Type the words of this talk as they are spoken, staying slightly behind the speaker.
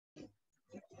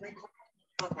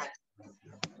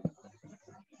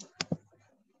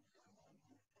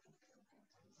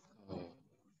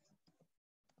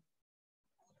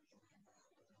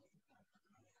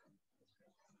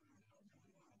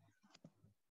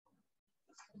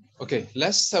Okay,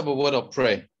 let's have a word of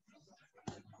prayer.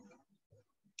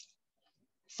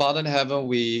 Father in heaven,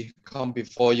 we come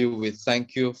before you. We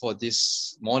thank you for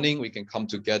this morning. We can come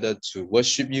together to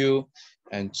worship you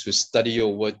and to study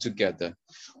your word together.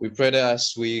 We pray that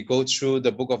as we go through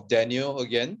the book of Daniel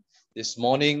again, this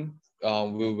morning,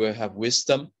 we will have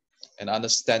wisdom and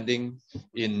understanding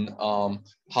in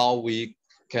how we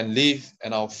can live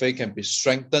and our faith can be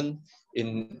strengthened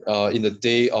in the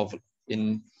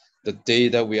day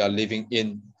that we are living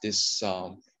in this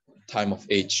time of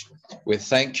age. We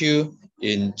thank you.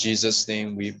 In Jesus'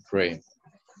 name we pray.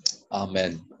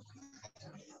 Amen.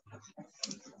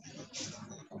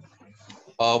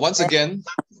 Once again,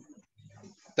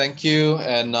 thank you.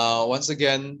 And once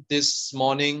again, this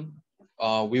morning,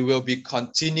 we will be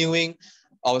continuing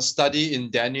our study in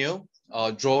Daniel,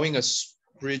 drawing a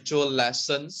spiritual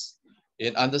lessons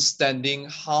in understanding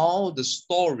how the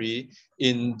story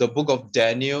in the book of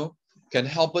Daniel can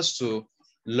help us to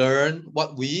learn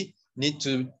what we need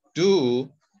to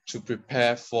do to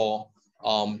prepare for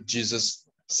Jesus'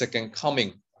 second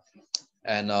coming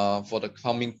and for the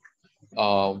coming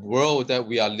world that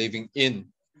we are living in.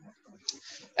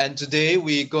 And today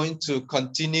we're going to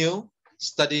continue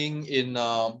studying in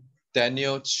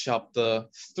Daniel chapter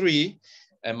 3,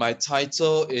 and my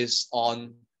title is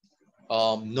on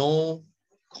No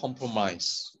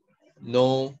Compromise.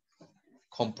 No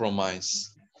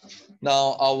compromise.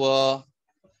 Now, our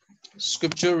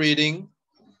scripture reading,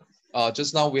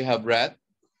 just now we have read,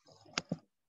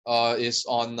 is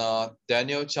on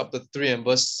Daniel chapter 3 and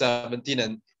verse 17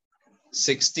 and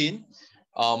 16.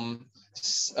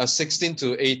 16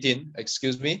 to 18,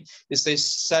 excuse me. It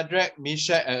says, Shadrach,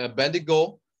 Meshach, and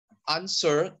Abednego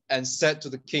answered and said to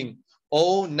the king,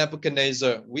 O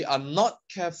Nebuchadnezzar, we are not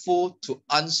careful to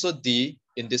answer thee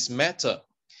in this matter.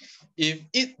 If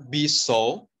it be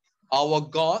so, our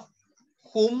God,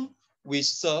 whom we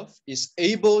serve, is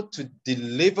able to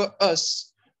deliver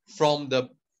us from the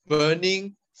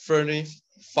burning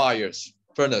furnace,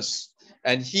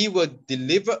 and he will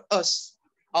deliver us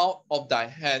out of thy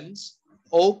hands,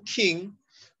 O king.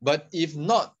 But if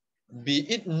not, be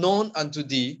it known unto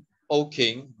thee, O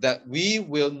king, that we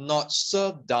will not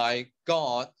serve thy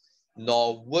God,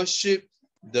 nor worship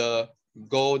the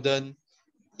golden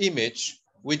image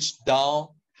which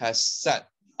thou hast set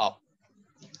up.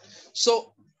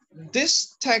 So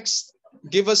this text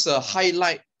gives us a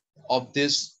highlight of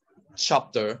this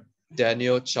chapter,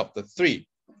 Daniel chapter 3.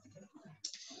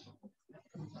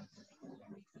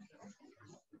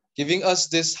 Giving us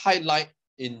this highlight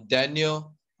in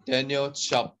Daniel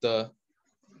chapter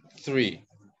 3.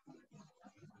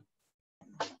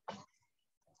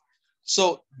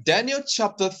 So Daniel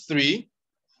chapter 3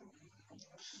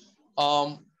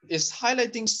 is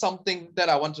highlighting something that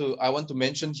I want to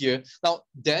mention here. Now,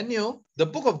 Daniel, the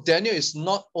book of Daniel is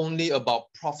not only about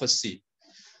prophecy.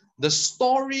 The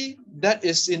story that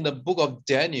is in the book of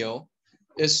Daniel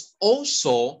is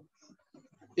also,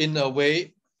 in a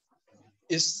way,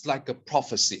 is like a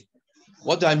prophecy.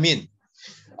 What do I mean?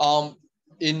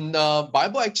 In the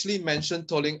Bible actually mentioned,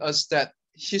 telling us that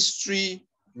history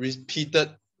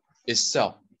repeated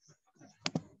itself.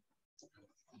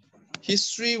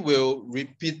 History will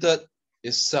repeat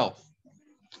itself.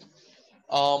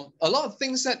 A lot of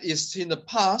things that is in the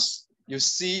past, you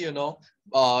see,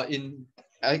 in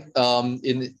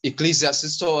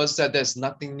Ecclesiastes told us that there's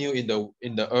nothing new in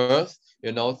the earth.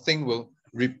 Thing will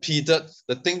repeat it.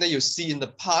 The thing that you see in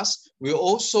the past, we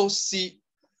also see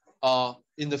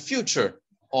in the future,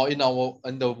 or in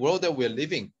the world that we're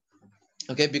living.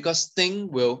 Okay, because things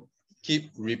will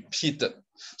keep repeated.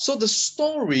 So the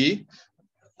story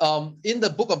in the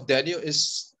book of Daniel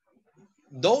is,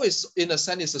 though it's in a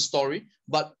sense it's a story,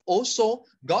 but also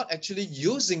God actually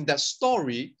using that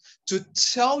story to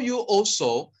tell you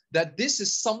also that this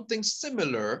is something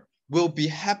similar will be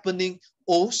happening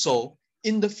also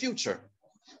in the future,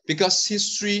 because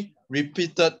history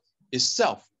repeated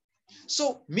itself.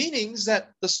 So meaning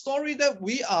that the story that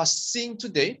we are seeing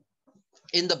today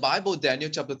in the Bible,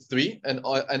 Daniel chapter 3 and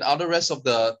other rest of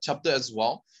the chapter as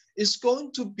well, is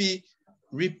going to be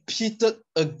repeated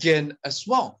again as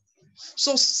well.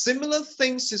 So similar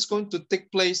things is going to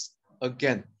take place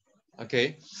again.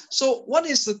 Okay, so what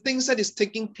is the things that is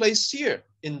taking place here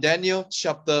in Daniel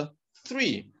chapter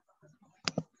 3?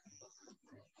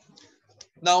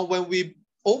 Now, when we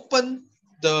open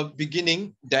the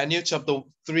beginning, Daniel chapter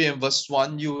 3 and verse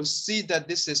 1, you will see that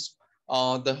this is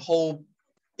the whole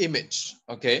image,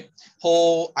 okay?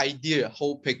 Whole idea,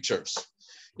 whole pictures.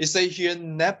 It says here,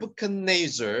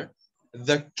 Nebuchadnezzar,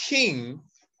 the king,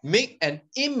 made an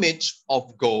image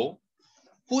of gold,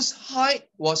 whose height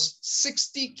was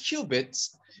 60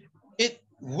 cubits, its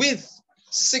width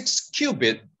 6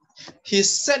 cubits. He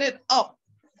set it up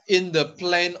in the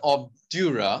plain of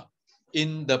Dura,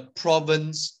 in the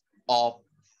province of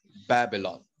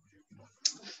Babylon.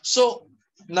 So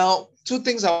now, two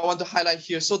things I want to highlight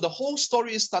here. So the whole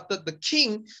story started, the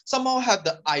king somehow had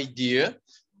the idea,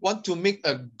 want to make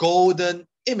a golden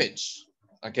image,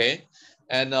 okay?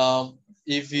 And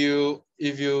if you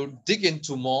dig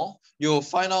into more, you'll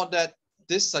find out that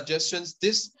this suggestions,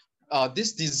 this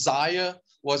desire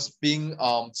was being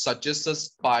suggested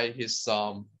by his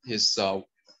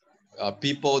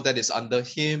people that is under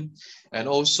him, and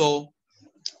also,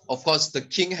 of course, the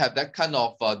king had that kind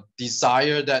of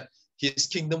desire that his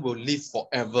kingdom will live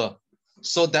forever.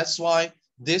 So that's why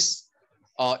this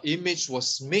image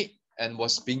was made and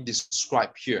was being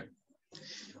described here.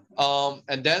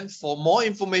 And then for more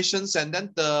information, and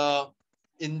then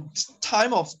in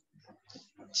time of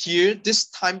here, this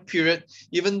time period,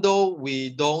 even though we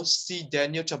don't see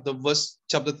Daniel chapter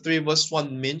 3 verse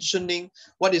 1 mentioning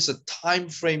what is a time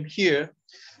frame here,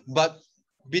 but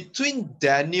between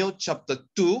Daniel chapter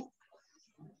 2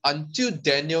 until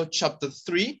Daniel chapter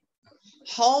 3,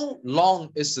 how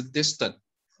long is the distance?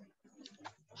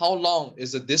 How long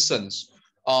is the distance?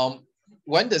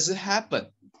 When does it happen?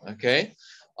 Okay,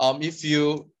 if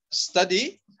you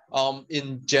study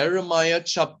in Jeremiah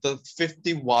chapter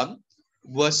 51,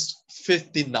 verse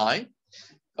 59,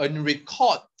 and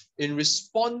record in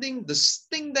responding the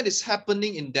thing that is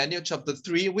happening in Daniel chapter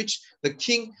 3, which the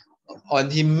king,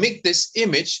 when he made this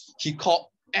image, he called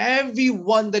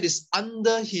everyone that is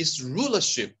under his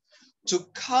rulership to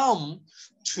come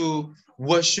to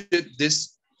worship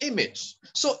this image.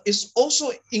 So it's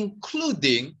also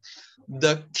including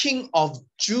the king of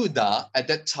Judah at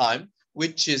that time,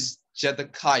 which is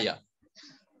Zedekiah.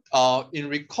 In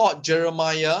record,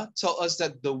 Jeremiah tells us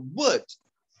that the word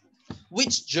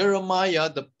which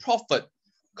Jeremiah the prophet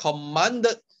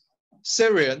commanded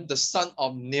Syrian, the son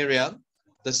of Nerian,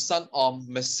 the son of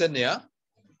Messenia,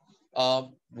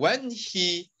 when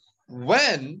he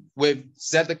went with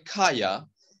Zedekiah,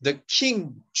 the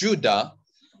king Judah,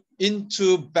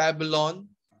 into Babylon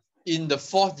in the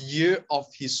 4th year of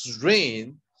his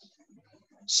reign.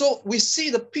 So we see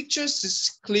the pictures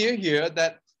is clear here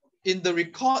that in the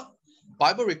record,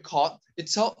 Bible record,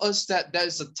 it tells us that there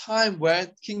is a time where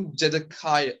King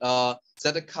Zedekiah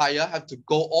had to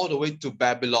go all the way to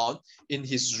Babylon in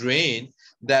his reign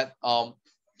that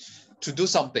to do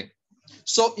something.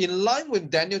 So in line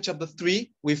with Daniel chapter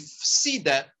 3, we see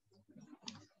that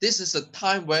this is a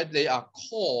time where they are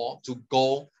called to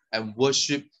go and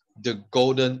worship the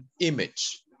golden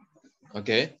image.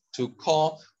 Okay, to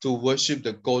worship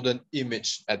the golden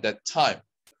image at that time.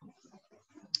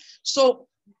 So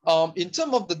in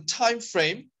terms of the time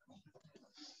frame,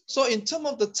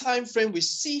 we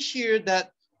see here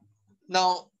that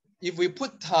now if we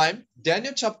put time,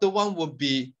 Daniel chapter 1 will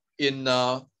be in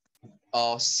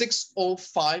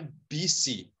 605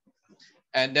 BC.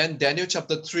 And then Daniel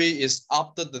chapter 3 is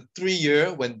after the 3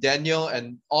 year, when Daniel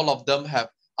and all of them have,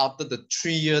 after the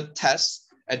 3-year test,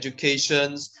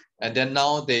 educations, and then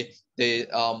now they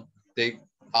are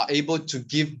able to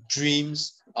give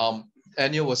dreams.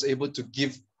 Daniel was able to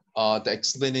give the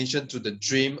explanation to the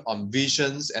dream on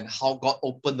visions and how God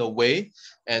opened the way.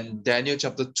 And Daniel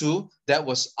chapter 2, that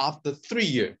was after 3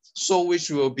 years, so which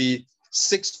will be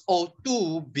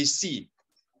 602 BC.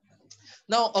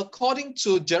 Now, according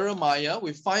to Jeremiah,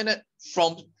 we find that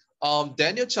from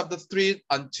Daniel chapter 3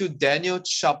 until Daniel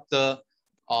chapter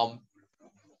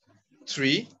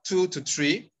 2 to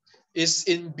 3 is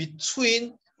in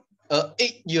between an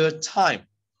 8-year time,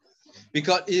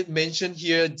 because it mentioned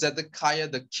here Zedekiah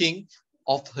the king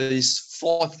of his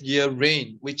 4th year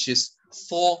reign, which is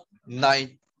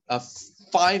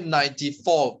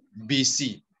 594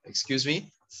 BC. Excuse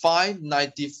me,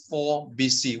 594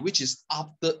 BC, which is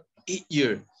after 8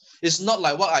 years. It's not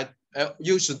like what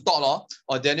you should thought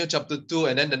or Daniel chapter 2,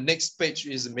 and then the next page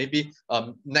is maybe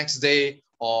next day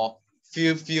or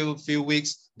few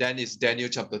weeks, then it's Daniel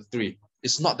chapter 3.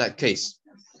 It's not that case.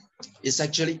 It's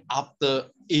actually after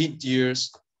 8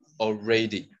 years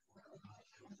already.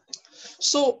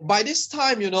 So by this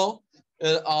time,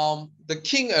 the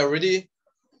king already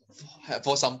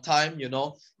for some time,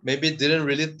 maybe didn't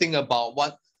really think about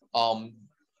what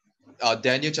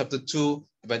Daniel chapter 2,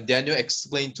 when Daniel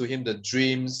explained to him the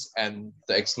dreams and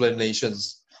the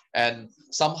explanations, and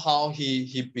somehow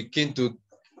he began to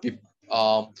be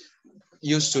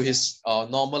used to his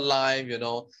normal life,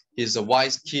 he's a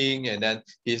wise king, and then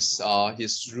his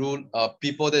rule,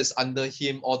 people that is under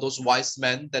him, all those wise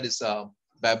men, that is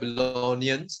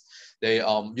Babylonians, they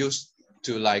used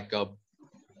to like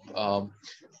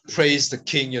praise the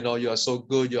king, you are so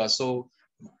good, you are so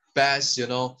best,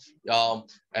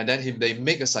 and then they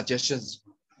make a suggestion,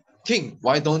 king,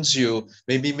 why don't you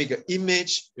maybe make an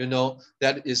image,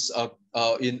 that is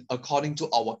in according to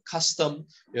our custom,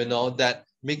 that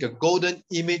make a golden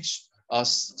image,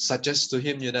 suggest to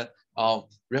him,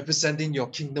 representing your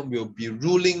kingdom will be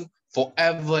ruling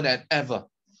forever and ever,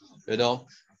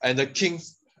 and the king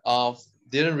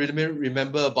didn't really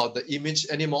remember about the image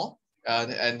anymore,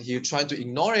 and he tried to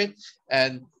ignore it,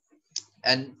 and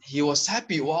he was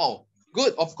happy. Wow,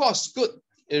 good, of course, good.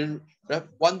 It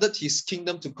wanted his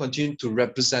kingdom to continue to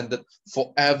represent it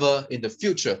forever in the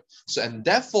future. So, and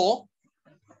therefore,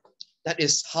 that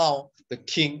is how the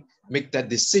king make that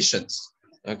decisions.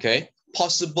 Okay,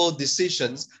 possible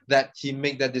decisions that he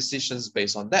make that decisions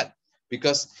based on that,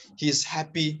 because he is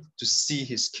happy to see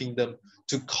his kingdom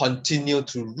to continue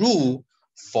to rule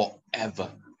forever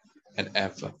and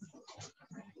ever.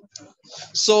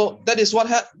 So that is what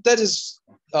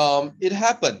it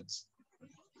happens.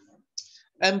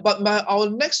 But our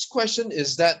next question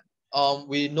is that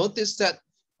we notice that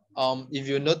if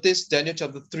you notice Daniel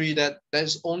chapter 3, that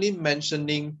there's only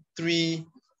mentioning 3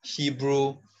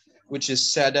 Hebrew, which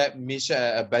is Shadrach, Meshach,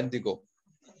 and Abednego.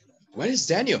 Where is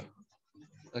Daniel?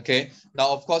 Okay,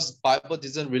 now of course Bible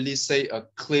doesn't really say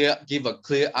give a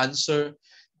clear answer,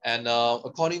 and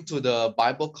according to the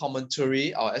Bible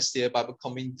commentary, our SDA Bible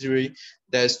commentary,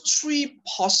 there's 3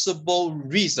 possible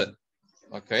reasons.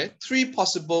 Okay, 3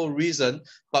 possible reasons,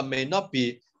 but may not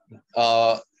be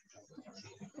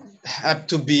have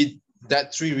to be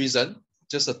that 3 reasons,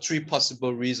 just a 3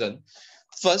 possible reasons.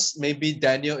 First, maybe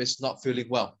Daniel is not feeling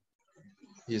well.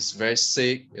 He's very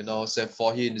sick,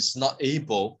 therefore he is not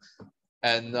able.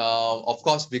 And of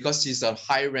course, because he's a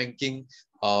high-ranking,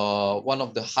 one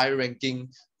of the high-ranking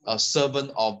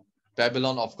servant of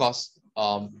Babylon, of course,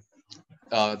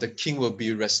 the king will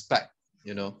be respect.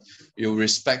 You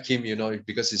respect him,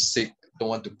 because he's sick, don't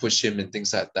want to push him and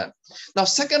things like that. Now,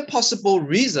 second possible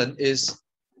reason is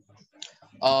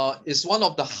one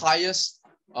of the highest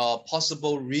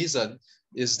possible reason,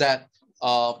 is that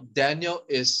Daniel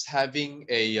is having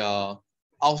a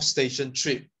outstation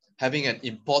trip, having an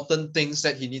important things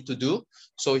that he need to do.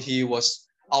 So he was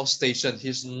outstationed.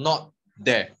 He's not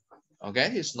there. Okay,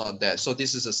 he's not there. So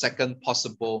this is a second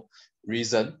possible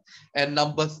reason. And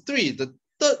number 3, the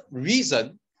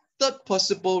third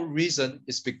possible reason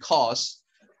is because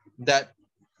that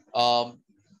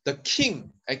the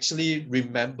king actually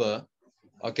remember,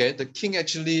 the king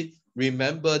actually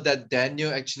remember that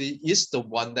Daniel actually is the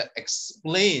one that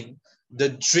explained the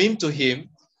dream to him.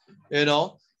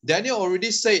 Daniel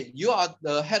already said, you are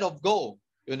the head of gold,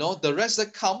 the rest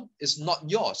that come is not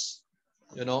yours,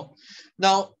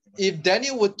 Now, if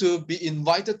Daniel were to be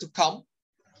invited to come,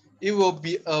 it will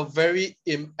be a very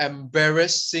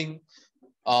embarrassing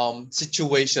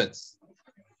situation.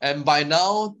 And by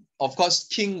now, of course,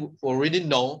 king already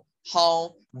know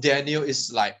how Daniel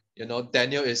is like.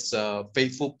 Daniel is a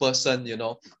faithful person,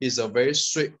 he's a very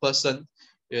straight person,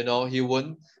 he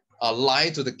won't lie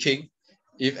to the king.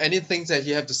 If anything that he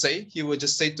have to say, he will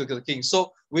just say to the king.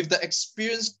 So with the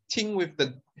experienced king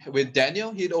with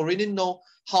Daniel, he'd already know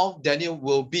how Daniel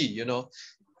will be,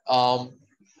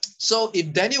 so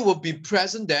if Daniel will be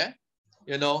present there,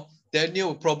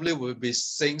 Daniel probably will be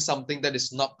saying something that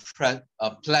is not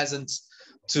pleasant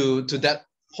to that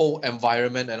whole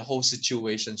environment and whole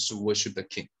situation to worship the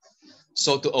king.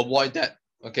 So to avoid that,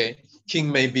 okay, king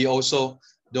maybe also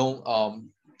didn't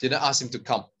ask him to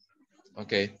come.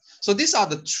 Okay, so these are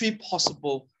the 3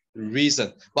 possible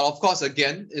reasons. But of course,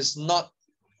 again, it's not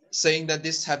saying that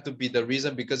this had to be the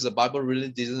reason, because the Bible really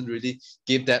didn't really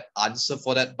give that answer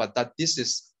for that, but that this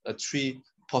is a 3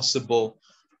 possible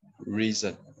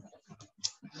reason.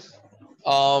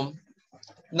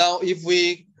 Now, if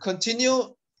we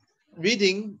continue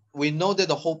reading, we know that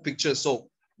the whole picture. So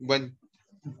when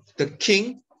the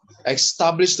king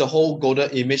established the whole golden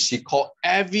image, he called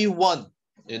everyone,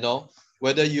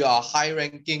 whether you are high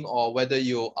ranking or whether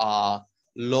you are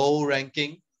low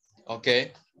ranking,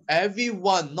 okay,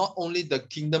 everyone, not only the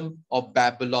kingdom of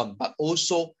Babylon, but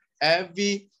also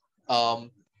every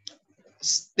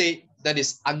state that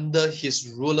is under his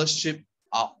rulership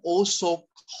are also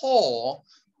called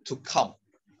to come.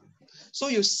 So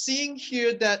you're seeing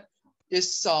here that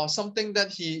it's something that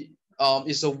he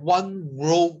is a one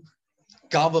world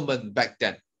government back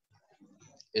then.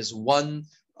 It's one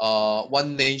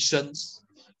nations,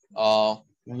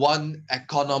 one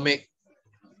economic,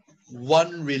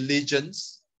 one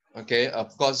religions. Okay,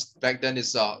 of course, back then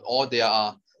it's all they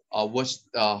are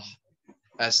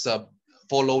as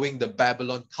following the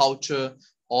Babylon culture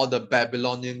or the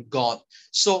Babylonian god.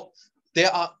 So they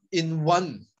are in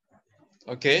one.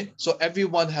 Okay, so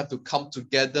everyone have to come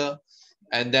together,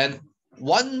 and then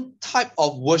one type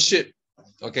of worship.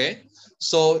 Okay,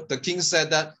 so the king said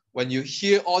that when you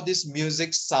hear all this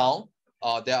music sound,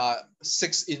 there are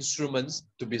 6 instruments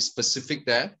to be specific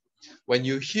there. When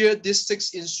you hear these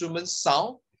 6 instruments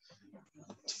sound,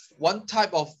 one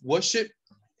type of worship,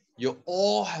 you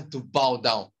all have to bow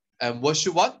down and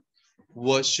worship what?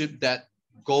 Worship that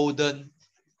golden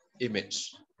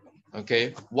image.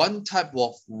 Okay, one type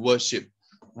of worship,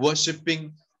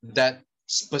 worshiping that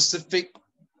specific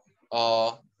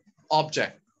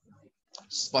object,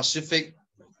 specific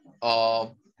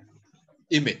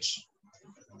image.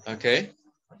 Okay,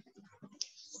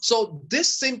 so this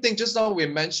same thing just now we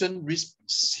mentioned,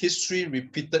 history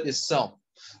repeated itself.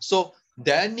 So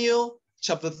Daniel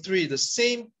chapter 3, the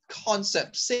same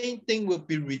concept, same thing will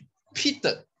be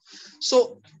repeated.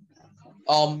 So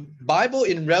Bible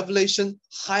in Revelation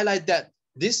highlight that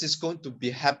this is going to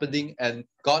be happening, and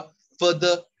God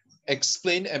further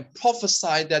explain and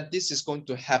prophesy that this is going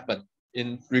to happen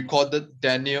in recorded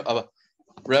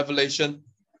Revelation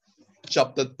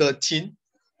chapter 13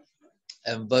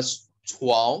 and verse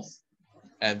 12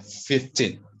 and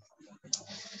 15.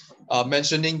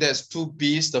 Mentioning there's 2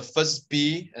 beasts, the first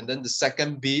beast and then the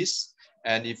second beast.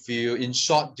 And if you, in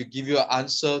short, to give you an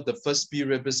answer, the first beast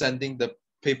representing the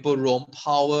papal Rome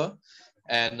power,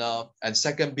 and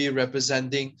second beast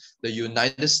representing the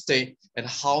United States, and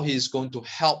how he is going to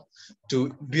help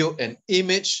to build an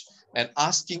image and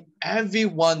asking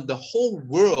everyone, the whole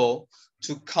world,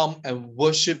 to come and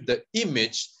worship the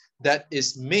image that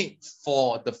is made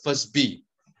for the first beast.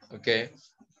 Okay,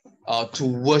 to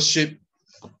worship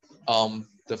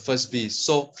the first beast.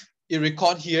 So it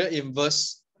record here in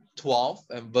verse 12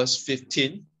 and verse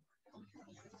 15.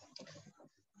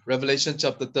 Revelation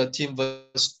chapter 13,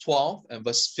 verse 12 and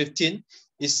verse 15.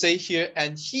 It say here,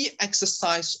 and he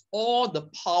exercised all the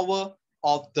power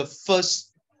of the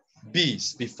first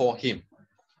beast before him,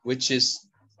 which is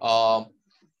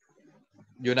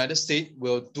United States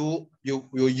will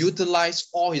utilize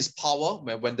all his power.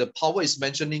 When the power is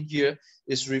mentioning here,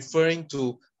 is referring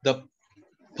to the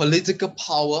political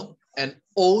power and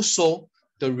also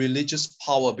the religious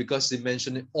power, because he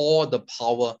mentioned all the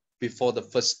power before the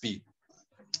first beast.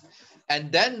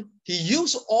 And then he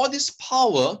used all this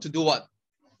power to do what?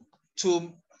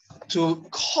 To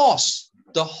cause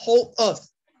the whole earth,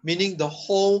 meaning the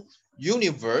whole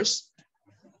universe,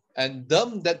 and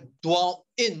them that dwell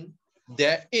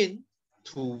therein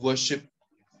to worship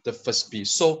the first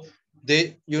beast. So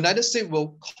the United States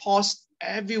will cause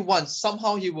everyone,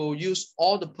 somehow he will use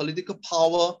all the political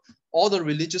power, all the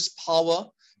religious power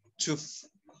to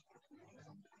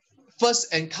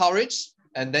first encourage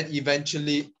and then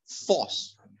eventually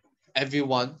force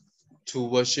everyone to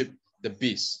worship the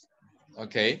beast.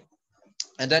 Okay,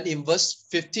 and then in verse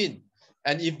 15,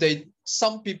 and if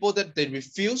some people that they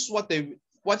refuse, what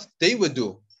they will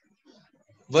do.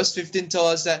 Verse 15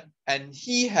 tells us that, and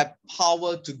he had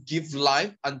power to give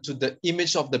life unto the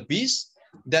image of the beast,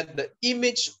 that the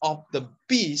image of the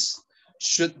beast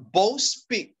should both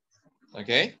speak.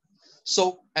 Okay,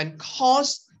 so, and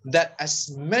cause that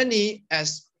as many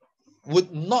as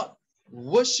would not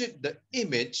worship the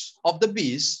image of the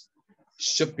beast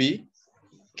should be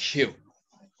killed.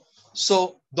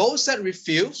 So those that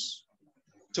refuse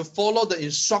to follow the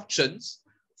instructions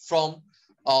from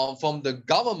the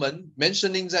government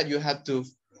mentioning that you have to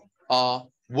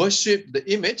worship the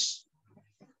image,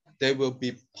 they will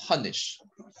be punished.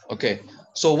 Okay,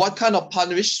 so what kind of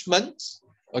punishment?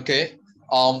 Okay,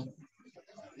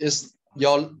 is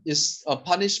a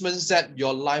punishment that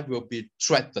your life will be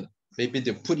threatened. Maybe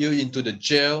they put you into the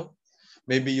jail.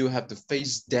 Maybe you have to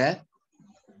face death.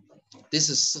 This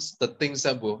is the things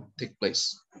that will take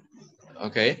place.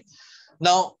 Okay,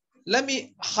 now let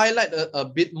me highlight a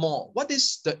bit more. What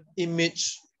is the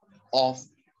image of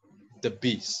the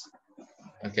beast?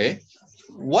 Okay,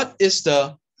 what is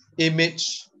the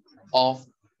image of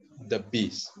the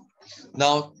beast?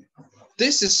 Now,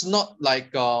 this is not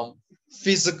like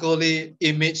physically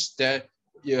image that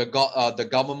you got, the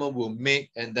government will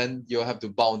make and then you have to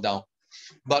bow down,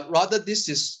 but rather this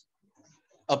is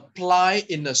applied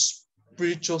in a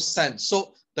spiritual sense.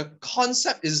 So the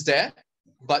concept is there,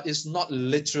 but it's not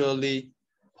literally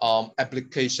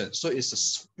application. So it's a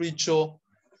spiritual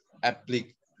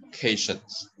application,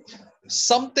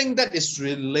 something that is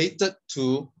related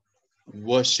to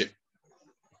worship,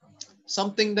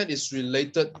 something that is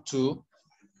related to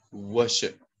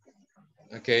worship.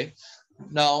 Okay.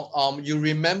 Now, you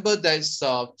remember there's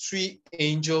a three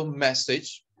angel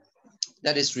message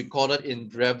that is recorded in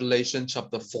Revelation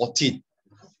chapter 14.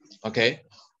 Okay.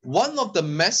 One of the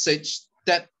message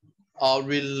that are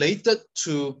related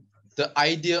to the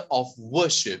idea of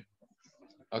worship,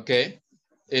 okay,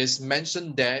 is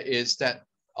mentioned there is that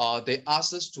they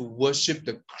ask us to worship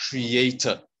the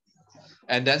Creator.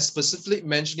 And then specifically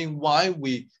mentioning why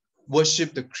we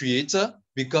worship the Creator,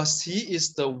 because He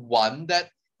is the one that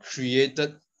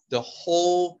created the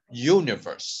whole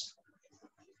universe.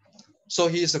 So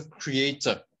He is a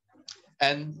creator.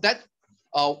 And that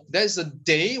there's a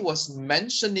day was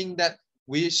mentioning that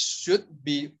we should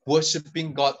be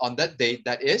worshiping God on that day,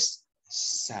 that is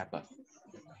Sabbath.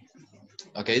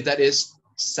 Okay, that is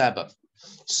Sabbath.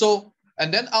 So,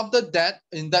 and then after that,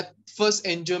 in that first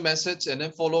angel message, and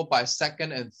then followed by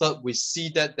second and third, we see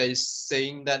that there is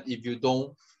saying that if you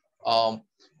don't,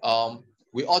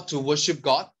 we ought to worship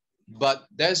God, but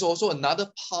there's also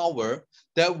another power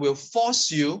that will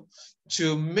force you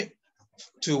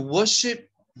to worship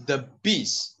the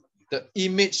beast, the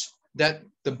image that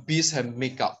the beast have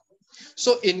made up.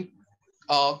 So in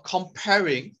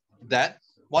comparing that,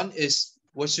 one is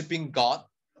worshiping God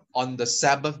on the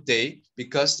Sabbath day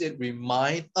because it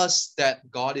reminds us that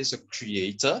God is a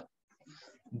creator.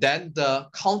 Then the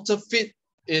counterfeit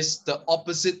is the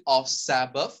opposite of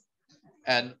Sabbath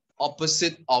and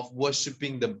opposite of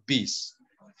worshiping the beast.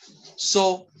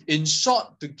 So in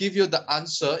short, to give you the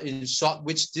answer in short,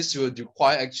 which this will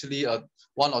require actually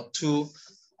 1 or 2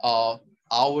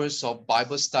 hours of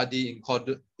Bible study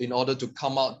in order to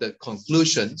come out the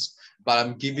conclusions, but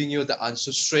I'm giving you the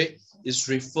answer straight, is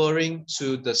referring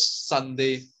to the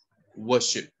Sunday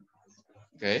worship.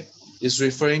 Okay, it's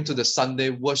referring to the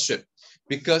Sunday worship,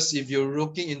 because if you're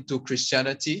looking into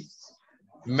Christianity,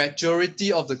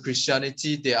 majority of the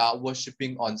Christianity, they are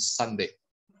worshiping on Sunday.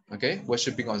 Okay,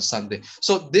 worshiping on Sunday.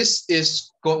 So this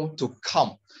is going to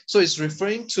come. So it's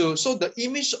referring to, so the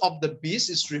image of the beast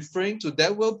is referring to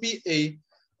there will be a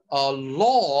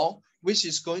law which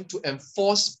is going to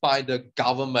enforce by the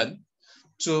government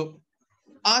to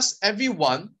ask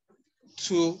everyone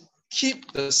to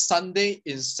keep the Sunday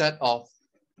instead of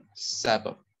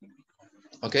Sabbath.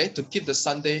 Okay, to keep the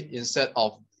Sunday instead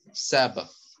of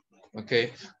Sabbath.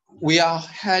 Okay, we are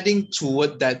heading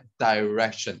toward that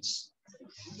directions.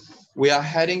 We are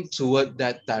heading toward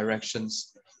that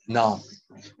directions now,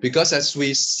 because as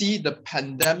we see the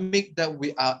pandemic that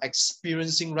we are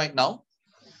experiencing right now,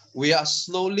 we are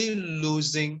slowly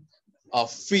losing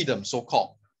freedom,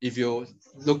 so-called. If you're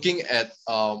looking at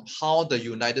how the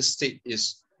United States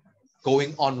is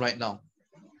going on right now,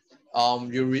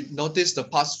 you notice the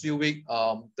past few weeks,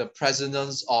 the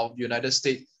presidents of United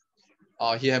States,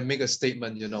 he have made a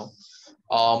statement, you know,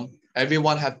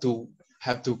 everyone have to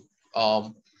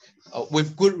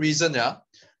with good reason, yeah,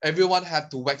 everyone have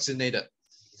to vaccinate it.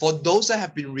 For those that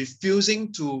have been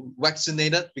refusing to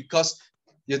vaccinate it because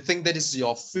you think that is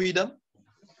your freedom,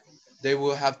 they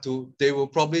will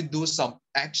probably do some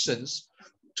actions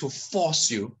to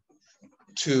force you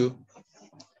to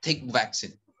take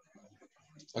vaccine.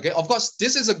 Okay, of course,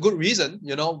 this is a good reason,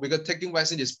 you know, because taking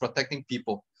vaccine is protecting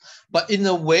people. But in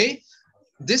a way,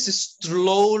 this is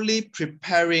slowly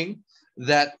preparing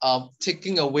that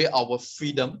taking away our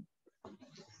freedom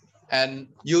and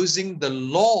using the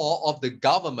law of the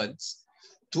government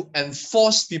to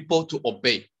enforce people to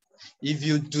obey. If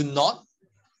you do not,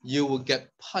 you will get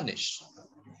punished.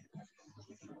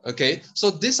 Okay, so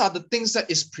these are the things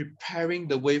that is preparing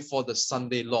the way for the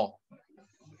Sunday law.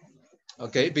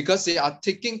 Okay, because they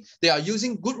are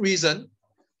using good reason.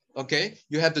 Okay,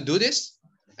 you have to do this,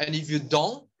 and if you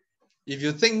don't, if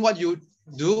you think what you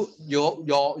do,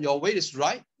 your way is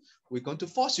right, we're going to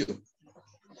force you.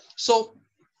 So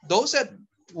those that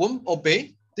won't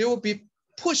obey, they will be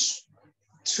pushed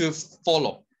to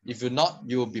follow. If you're not,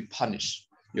 you will be punished.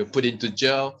 You're put into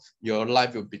jail, your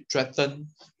life will be threatened.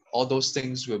 All those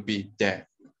things will be there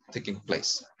taking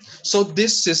place. So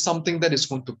this is something that is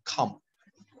going to come,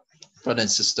 brothers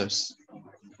and sisters.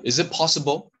 Is it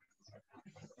possible?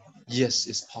 Yes,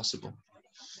 it's possible.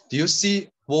 Do you see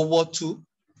World War II,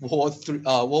 World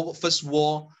War III, First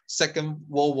War, Second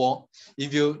World War?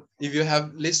 If you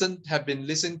have been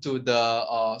listening to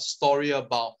the story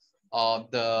about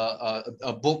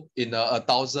a book in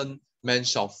 1,000 Men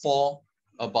Shall Fall,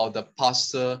 about the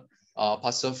pastor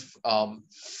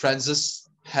Francis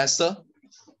Hesser,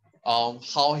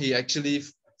 how he actually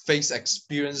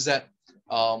experienced that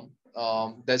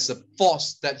there's a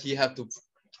force that he had to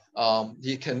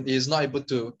he is not able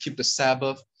to keep the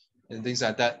Sabbath and things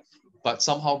like that. but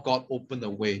somehow God opened a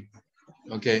way.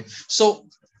 Okay, so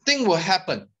thing will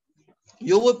happen.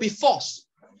 You will be forced.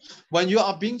 When you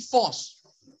are being forced,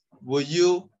 will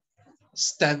you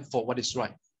stand for what is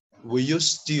right? Will you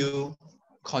still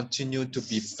continue to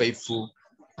be faithful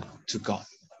to God?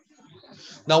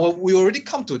 Now, we already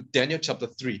come to Daniel chapter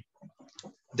 3.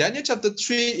 Daniel chapter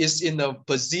 3 is in the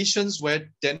positions where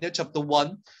Daniel chapter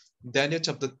 1, Daniel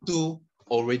chapter 2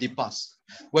 already passed.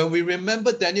 When we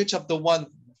remember Daniel chapter 1,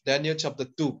 Daniel chapter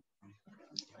 2,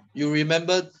 you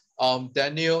remember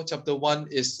Daniel chapter 1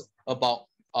 is about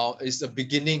is the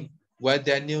beginning where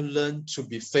Daniel learned to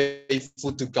be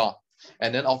faithful to God.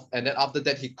 And then after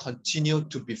that, he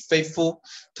continued to be faithful,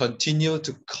 continued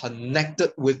to connect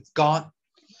with God,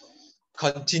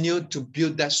 continued to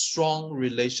build that strong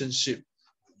relationship,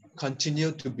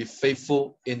 continue to be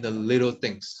faithful in the little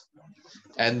things.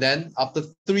 And then after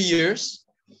 3 years,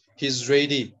 he's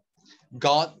ready.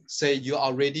 God said, you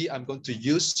are ready. I'm going to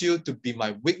use you to be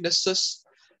my witnesses.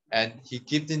 And he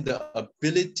gives him the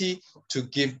ability to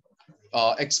give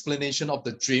explanation of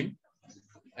the dream.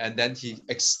 And then he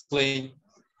explained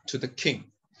to the king,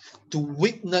 to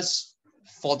witness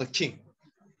for the king,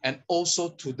 and also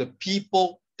to the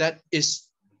people that is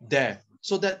there,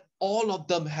 so that all of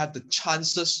them had the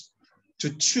chances to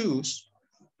choose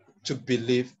to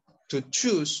believe, to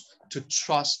choose to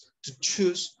trust, to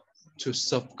choose to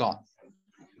serve God.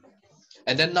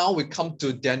 And then now we come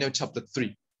to Daniel chapter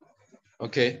 3.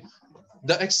 Okay,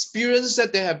 the experience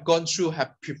that they have gone through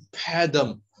have prepared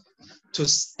them to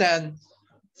stand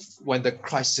when the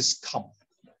crisis come,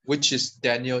 which is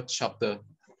Daniel chapter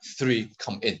 3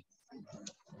 come in.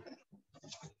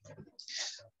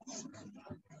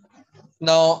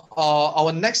 Now,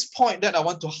 our next point that I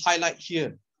want to highlight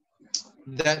here,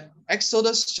 that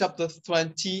Exodus chapter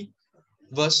 20,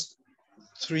 verse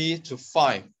 3 to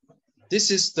 5. This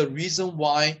is the reason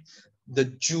why the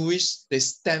Jewish, they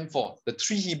stand for, the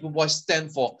three Hebrew boys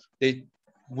stand for, they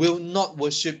will not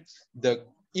worship the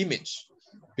image,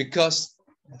 because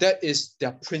that is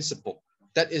their principle.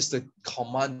 That is the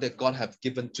command that God have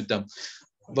given to them.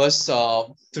 Verse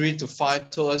 3 to 5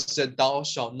 told us that thou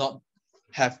shalt not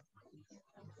have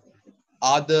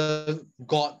other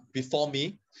God before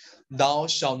me. Thou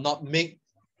shalt not make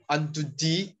unto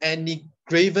thee any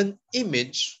graven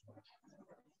image,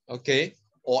 okay,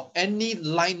 or any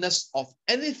likeness of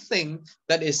anything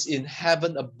that is in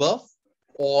heaven above,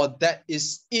 or that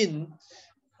is in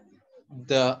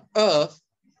the earth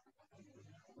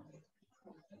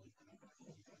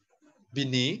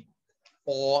beneath,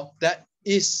 or that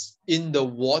is in the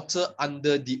water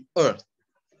under the earth.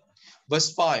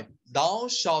 Verse 5, thou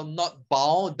shalt not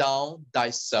bow down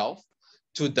thyself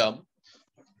to them,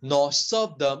 nor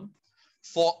serve them,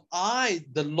 for I,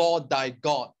 the Lord thy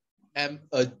God, am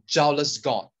a jealous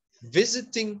God,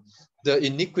 visiting the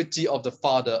iniquity of the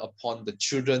father upon the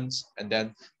children, and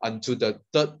then unto the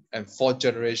third and fourth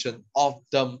generation of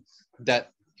them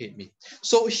that hate me.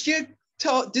 So here,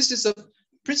 this is a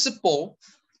principle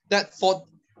that for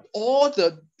all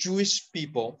the Jewish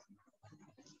people,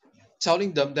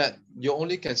 telling them that you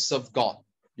only can serve God.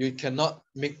 You cannot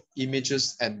make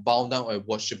images and bow down and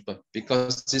worship them,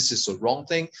 because this is a wrong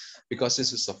thing, because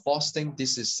this is a false thing,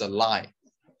 this is a lie.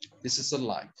 This is a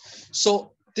lie.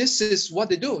 So this is what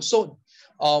they do. So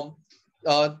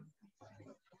the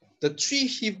three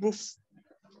Hebrew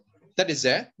that is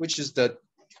there, which is the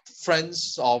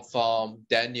friends of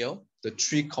Daniel, the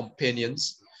three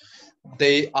companions,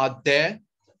 they are there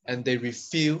and they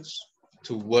refuse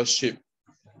to worship.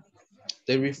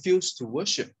 They refuse to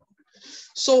worship.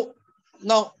 So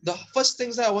now the first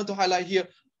things that I want to highlight here,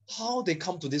 how they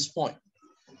come to this point.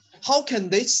 How can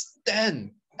they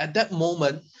stand at that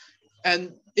moment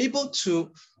and able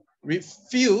to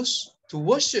refuse to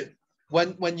worship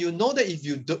when you know that if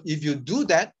you do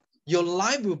that, your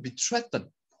life will be threatened?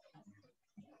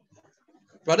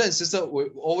 Brother and sister, we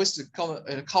always come,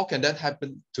 how can that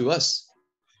happen to us?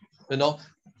 You know,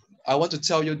 I want to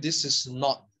tell you, this is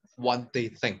not one-day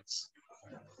things.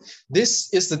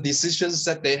 This is the decisions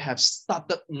that they have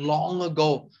started long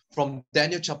ago from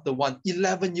Daniel chapter 1,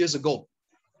 11 years ago.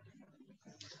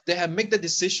 They have made the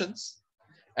decisions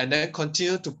and then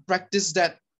continue to practice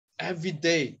that every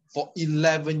day for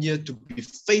 11 years to be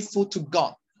faithful to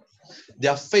God.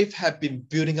 Their faith has been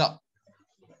building up,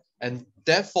 and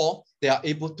therefore they are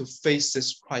able to face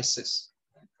this crisis.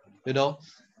 You know,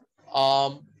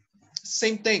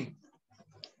 same thing.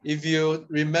 If you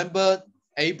remember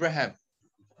Abraham,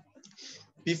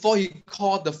 before he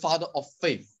called the father of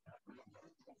faith,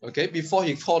 okay, before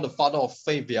he called the father of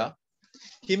faith, yeah,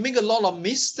 he made a lot of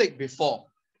mistakes before,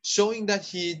 showing that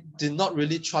he did not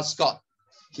really trust God.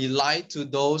 He lied to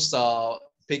those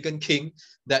pagan king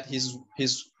that his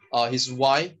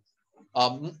wife,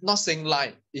 not saying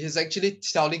lie, he's actually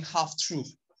telling half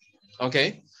truth.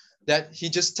 Okay, that he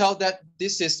just tell that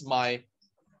this is my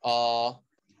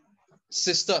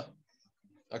sister.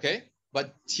 Okay,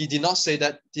 but he did not say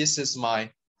that this is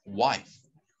my wife.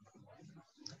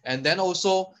 And then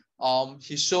also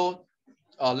he showed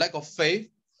a lack of faith,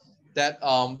 that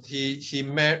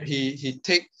he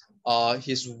take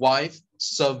his wife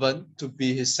servant to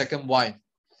be his second wife,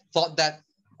 thought that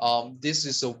this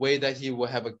is a way that he will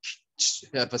have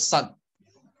a son.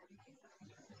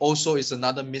 Also is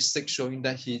another mistake showing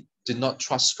that he did not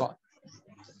trust God.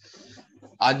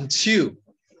 Until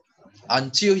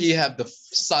he had the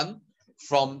son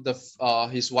from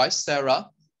his wife Sarah,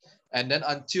 and then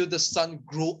until the son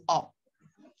grew up.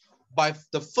 By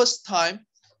the first time,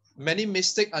 many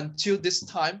mistakes until this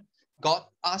time, God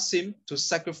asked him to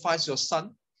sacrifice your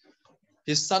son.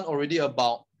 His son already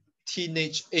about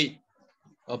teenage age,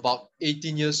 about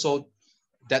 18 years old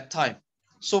that time.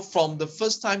 So from the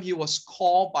first time he was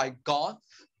called by God,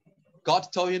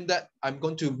 God told him that I'm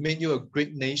going to make you a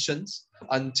great nation.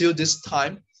 Until this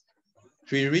time,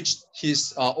 he reached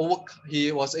his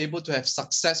he was able to have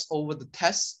success over the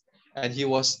test, and he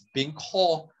was being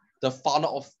called the father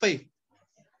of faith.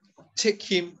 Take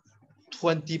him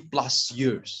 20 plus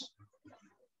years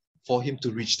for him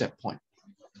to reach that point.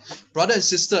 Brother and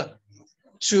sister,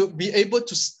 to be able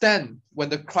to stand when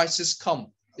the crisis comes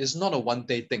is not a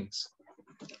one-day thing.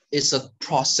 It's a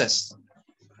process.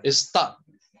 It starts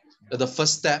at the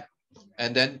first step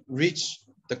and then reach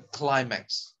the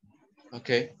climax.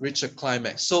 Okay, reach a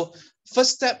climax. So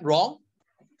first step wrong,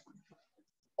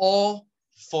 all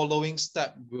following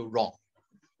step will wrong.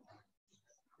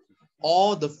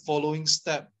 All the following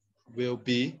step will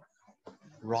be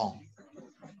wrong.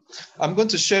 I'm going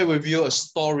to share with you a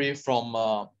story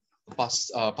from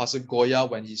Pastor Goya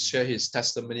when he shared his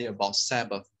testimony about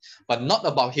Sabbath, but not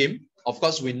about him. Of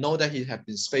course, we know that he had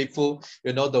been faithful.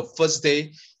 You know, the first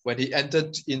day when he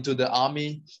entered into the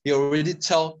army, he already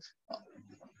tell,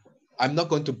 I'm not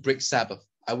going to break Sabbath.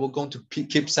 I will going to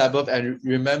keep Sabbath. And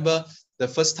remember, the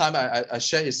first time I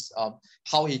shared his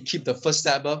how he keep the first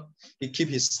Sabbath. He keep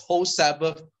his whole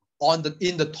Sabbath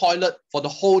in the toilet for the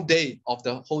whole day of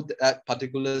that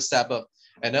particular Sabbath.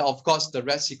 And then of course the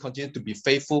rest he continued to be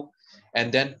faithful.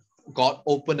 And then God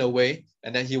opened a way,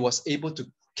 and then he was able to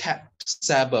keep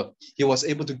Sabbath. He was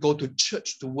able to go to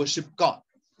church to worship God.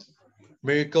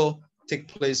 Miracle take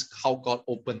place how God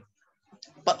opened.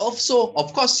 But also,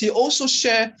 of course, he also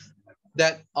shared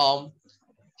that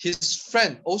his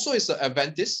friend also is an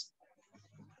Adventist,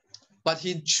 but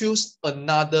he chose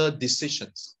another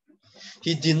decision.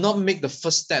 He did not make the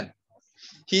first stand.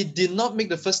 He did not make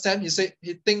the first stand. He said,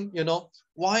 he think, you know,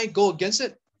 why go against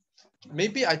it?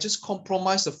 Maybe I just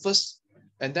compromise the first,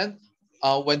 and then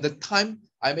when the time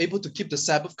I'm able to keep the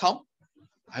Sabbath come,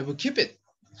 I will keep it.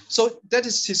 So that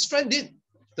is his friend did.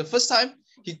 The first time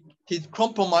he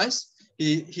compromised,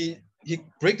 he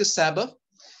break the Sabbath,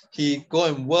 he go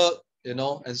and work, you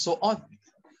know, and so on.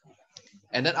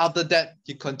 And then after that,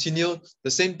 he continued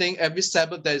the same thing. Every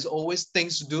Sabbath, there is always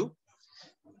things to do.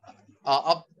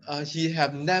 He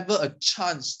have never a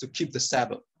chance to keep the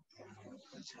Sabbath.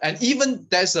 And even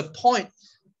there's a point,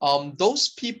 those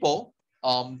people,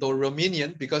 the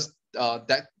Romanian, because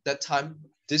that time,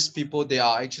 these people, they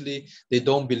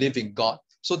don't believe in God.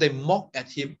 So they mock at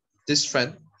him, this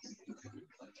friend,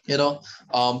 you know,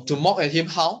 to mock at him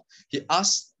how? He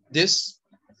asked this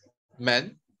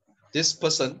man, this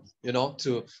person, you know,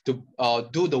 to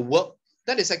do the work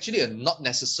that is actually a not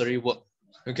necessary work.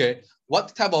 Okay,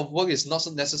 what type of work is not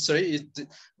necessary?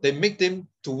 They make them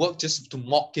to work just to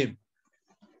mock him.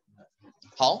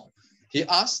 How? He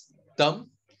asked them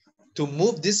to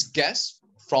move this guest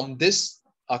from this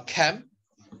camp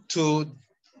to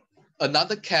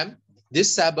another camp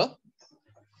this Sabbath,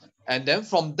 and then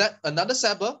from that another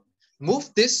Sabbath, move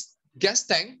this gas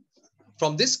tank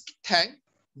from this tank,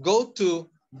 go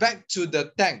back to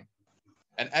the tank,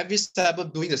 and every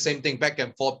Sabbath doing the same thing, back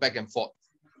and forth,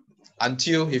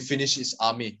 until he finished his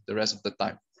army the rest of the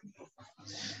time.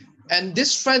 And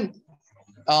this friend,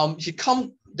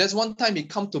 there's one time he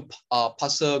come to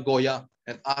Pastor Goya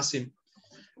and asked him,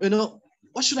 you know,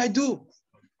 what should I do?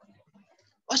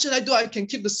 What should I do? I can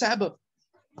keep the Sabbath.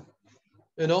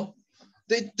 You know,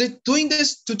 they're doing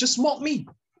this to just mock me.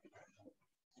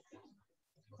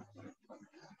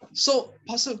 So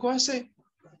Pastor Goya said,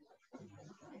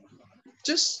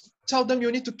 just tell them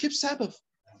you need to keep Sabbath.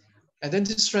 And then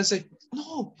this friend said,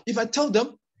 no, if I tell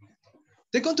them,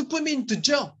 they're going to put me into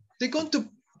jail. They're going to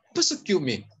persecute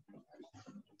me.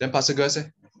 Then Pastor Goya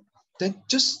said, then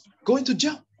just go into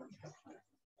jail.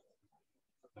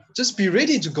 Just be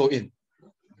ready to go in.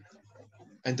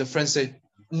 And the friend said,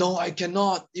 no, I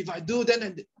cannot. If I do,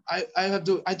 then I have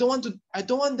to, I don't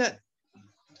want that.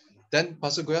 Then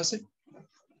Pastor Goya said,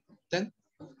 then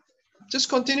just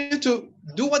continue to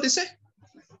do what they say.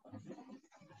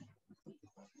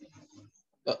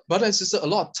 Brother and sister, a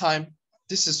lot of time,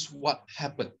 this is what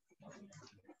happened.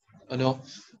 You know,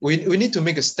 we need to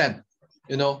make a stand.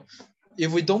 You know,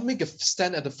 if we don't make a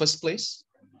stand at the first place,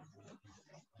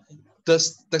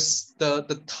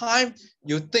 the time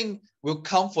you think will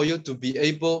come for you to be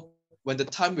able, when the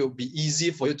time will be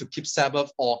easy for you to keep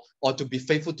Sabbath or to be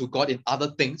faithful to God in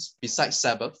other things besides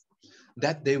Sabbath,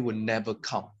 that day will never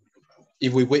come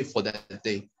if we wait for that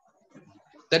day.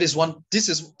 That is one,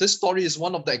 this story is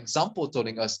one of the example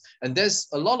telling us, and there's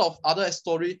a lot of other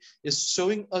story is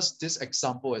showing us this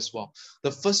example as well.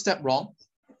 The first step wrong,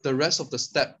 the rest of the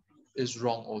step is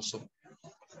wrong also.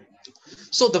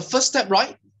 So the first step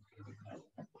right,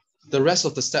 the rest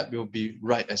of the step will be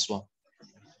right as well.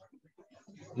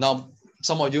 Now,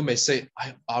 some of you may say,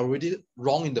 I already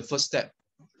wrong in the first step.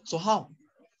 So how?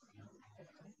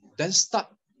 Then start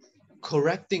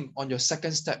correcting on your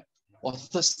second step or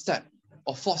third step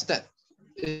or fourth step.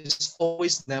 It's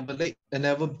always never late and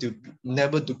never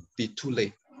to be too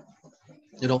late.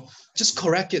 You know, just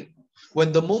correct it.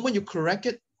 When the moment you correct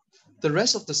it, the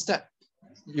rest of the step,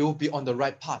 you'll be on the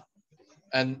right path.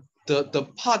 And the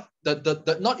part,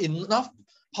 the not enough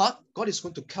part, God is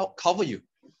going to cover you.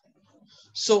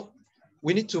 So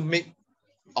we need to make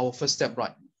our first step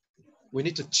right. We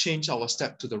need to change our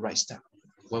step to the right step.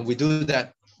 When we do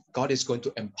that, God is going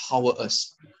to empower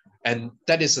us. And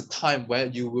that is a time where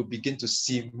you will begin to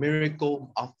see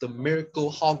miracle after miracle,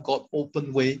 how God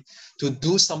opened way to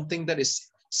do something that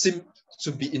seems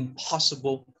to be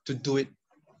impossible to do it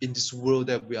in this world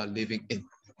that we are living in.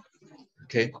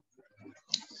 Okay?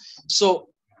 So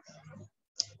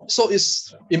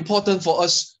it's important for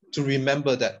us to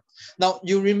remember that. Now,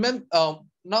 you remember,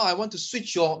 now I want to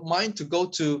switch your mind to go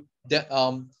to that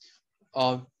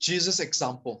Jesus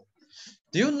example.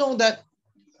 Do you know that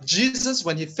Jesus,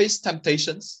 when he faced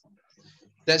temptations,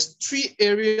 there's 3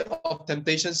 areas of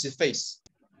temptations he faced.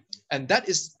 And that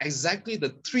is exactly the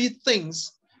 3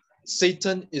 things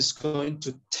Satan is going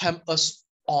to tempt us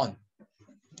on.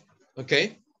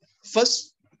 Okay?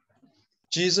 First,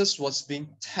 Jesus was being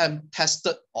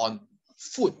tested on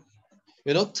food.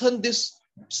 You know, turn this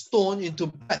stone into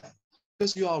bread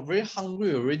because you are very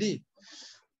hungry already.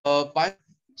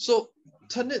 So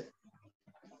turn it.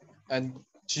 And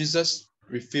Jesus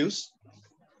refused.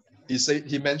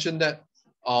 He mentioned that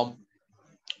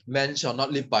man shall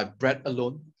not live by bread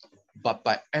alone, but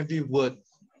by every word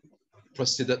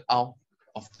proceeded out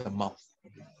of the mouth.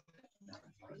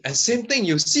 And same thing,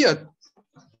 you see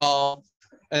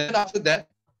and then after that,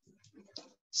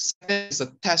 second is a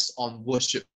test on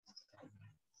worship.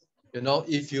 You know,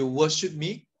 if you worship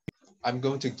me, I'm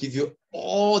going to give you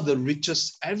all the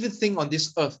riches, everything on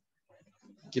this earth,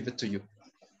 give it to you.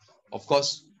 Of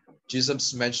course,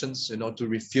 Jesus mentions, you know, to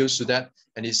refuse to that,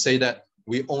 and he say that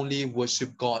we only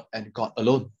worship God and God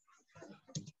alone.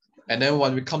 And then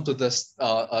when we come to this,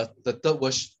 the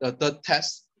third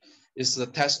test is the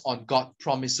test on God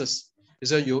promises. He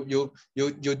said, you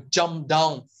jump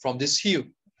down from this hill,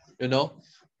 you know,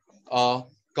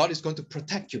 God is going to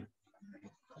protect you.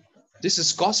 This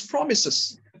is God's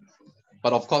promises.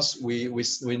 But of course, we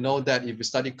know that if we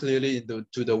study clearly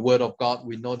to the Word of God,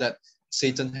 we know that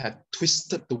Satan had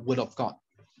twisted the Word of God.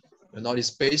 You know, it's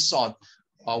based on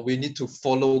we need to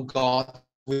follow God,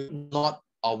 not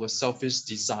our selfish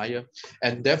desire,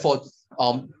 and therefore,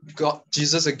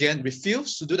 Jesus again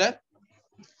refused to do that.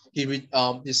 He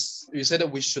said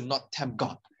that we should not tempt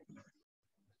God.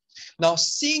 Now,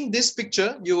 seeing this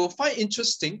picture, you will find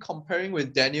interesting comparing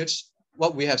with Daniel,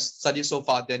 what we have studied so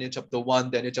far, Daniel chapter 1,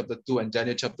 Daniel chapter 2, and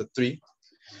Daniel chapter 3.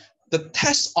 The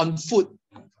test on food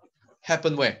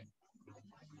happened where?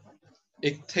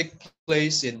 It takes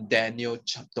place in Daniel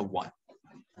chapter 1.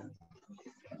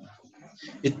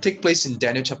 It takes place in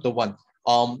Daniel chapter 1.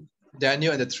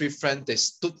 Daniel and the 3 friends, they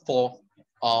stood for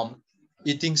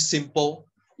eating simple,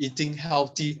 eating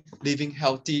healthy, living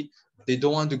healthy. They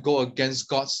don't want to go against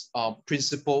God's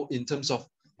principle in terms of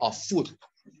food.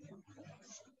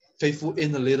 Faithful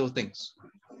in the little things.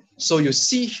 So you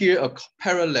see here a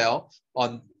parallel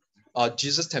on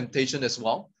Jesus' temptation as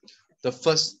well. The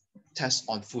first test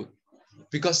on food.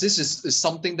 Because this is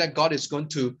something that God is going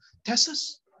to test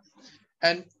us.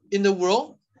 And in the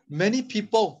world, many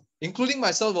people, including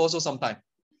myself also sometimes,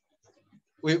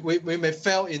 we may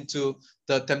fall into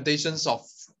the temptations of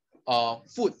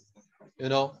food. You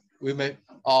know, we may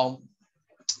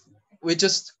we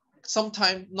just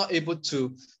sometimes not able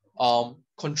to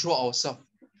control ourselves.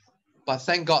 But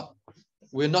thank God,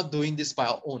 we're not doing this by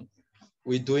our own.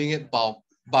 We're doing it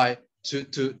by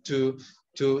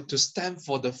to stand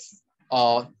for the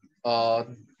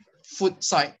food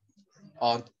side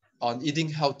on eating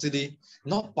healthily,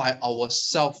 not by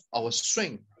ourselves, our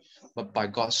strength, but by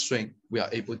God's strength, we are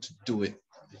able to do it.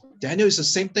 Daniel is the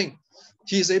same thing.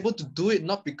 He is able to do it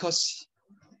not because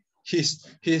his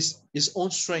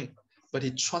own strength, but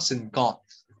he trusts in God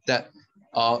that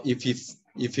if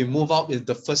he move out in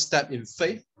the first step in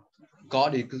faith,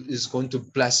 God is going to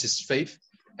bless his faith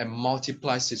and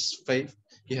multiplies his faith.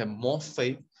 He have more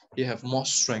faith, he have more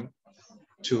strength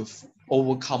to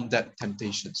overcome that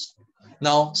temptations.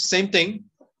 Now, same thing,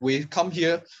 we come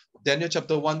here, Daniel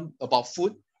chapter 1 about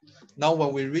food. Now,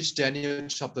 when we reach Daniel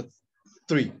chapter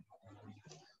 3,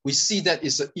 we see that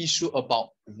it's an issue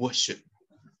about worship.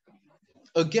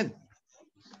 Again,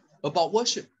 about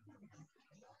worship.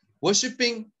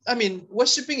 Worshiping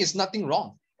is nothing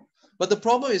wrong. But the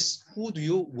problem is, who do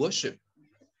you worship?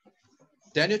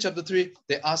 Daniel chapter 3,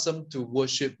 they ask them to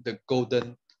worship the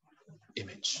golden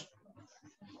image.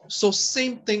 So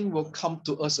same thing will come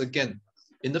to us again.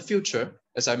 In the future,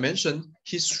 as I mentioned,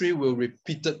 history will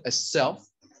repeat itself.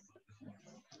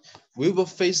 We will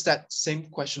face that same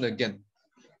question again.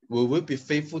 Will we be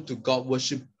faithful to God,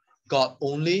 worship God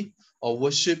only, or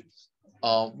worship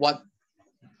what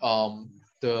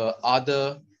the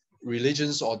other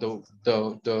religions or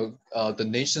the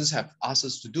nations have asked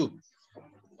us to do?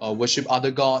 Worship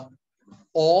other God,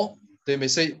 or they may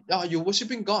say, "Yeah, you're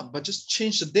worshiping God, but just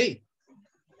change the day."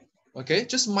 Okay,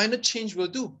 just minor change will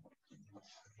do.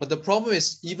 But the problem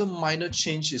is, even minor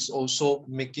change is also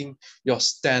making your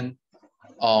stand,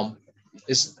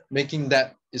 is making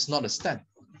that it's not a stand.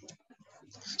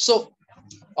 So,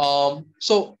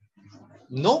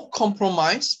 no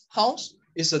compromise house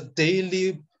is a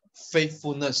daily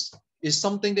faithfulness. It's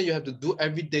something that you have to do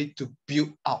every day to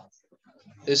build out.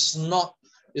 It's not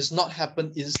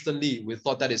happen instantly. We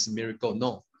thought that is a miracle.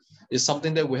 No, it's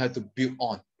something that we have to build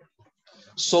on,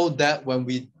 so that when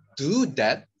we do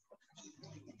that,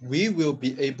 we will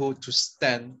be able to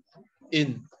stand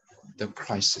in the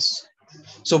crisis.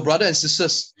 So brothers and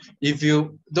sisters, if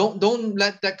you don't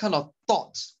let that kind of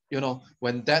thoughts,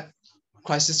 when that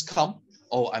crisis come,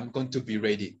 oh, I'm going to be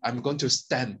ready, I'm going to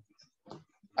stand.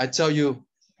 I tell you,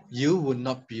 you will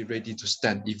not be ready to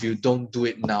stand if you don't do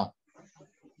it now.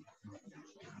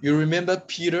 You remember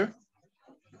Peter,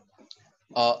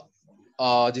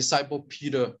 disciple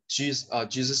Peter,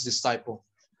 Jesus' disciple.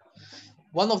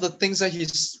 One of the things that he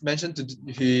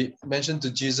mentioned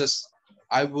to Jesus,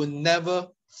 I will never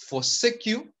forsake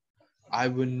you, I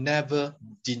will never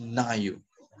deny you.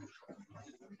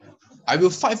 I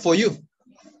will fight for you.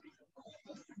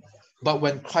 But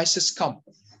when crisis come,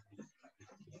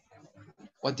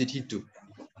 what did he do?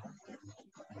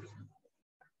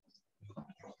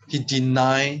 He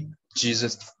denied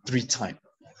Jesus 3 times.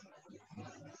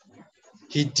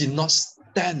 He did not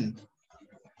stand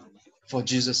for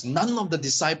Jesus. None of the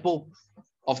disciples,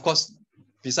 of course,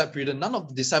 besides Peter, none of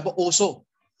the disciples also,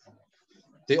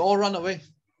 they all run away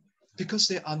because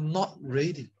they are not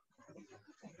ready.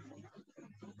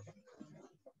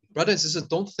 Brothers and sisters,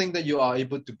 don't think that you are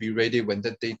able to be ready when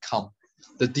that day comes.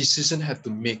 The decision have to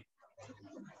make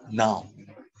now,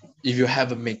 if you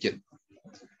haven't made it.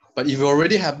 But if you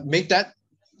already have made that,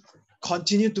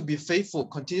 continue to be faithful,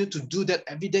 continue to do that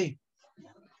every day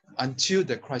until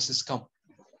the crisis comes.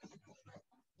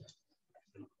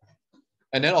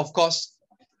 And then, of course,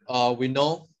 we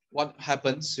know what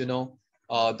happens, in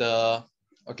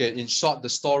short, the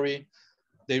story,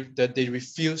 they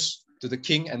refuse to the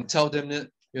king and tell them that,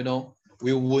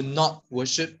 we will not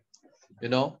worship,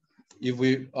 if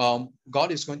we,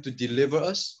 God is going to deliver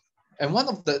us. And one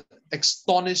of the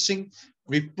astonishing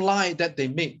reply that they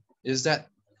made is that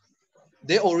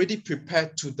they already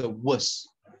prepared to the worst.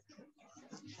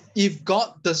 If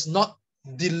God does not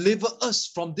deliver us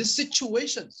from these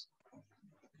situations,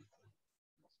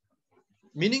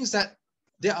 meaning that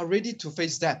they are ready to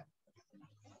face that,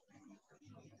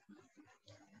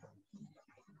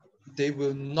 they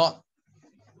will not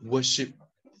worship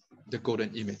the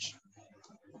golden image.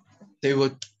 They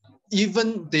will,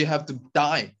 even they have to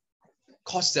die,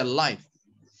 cost their life,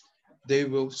 they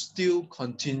will still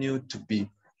continue to be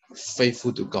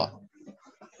faithful to God.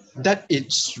 That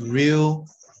is real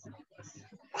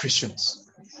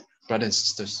Christians, brothers and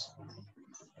sisters.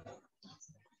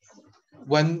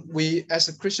 When we, as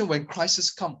a Christian, when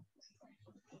crisis comes,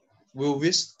 will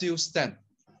we still stand?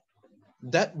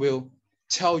 That will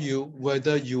tell you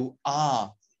whether you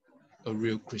are a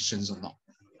real Christian or not.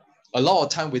 A lot of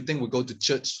time we think we go to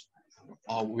church,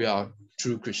 we are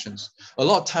true Christians. A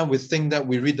lot of time we think that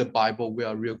we read the Bible, we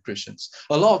are real Christians.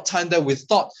 A lot of time that we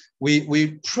thought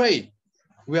we pray,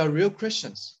 we are real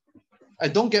Christians.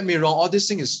 And don't get me wrong, all these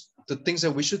things is the things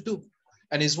that we should do.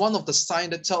 And it's one of the signs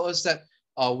that tell us that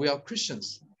we are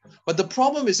Christians. But the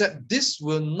problem is that this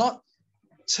will not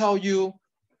tell you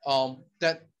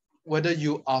that whether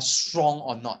you are strong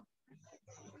or not.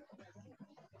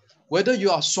 Whether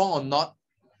you are strong or not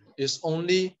is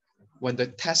only when the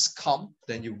tests come,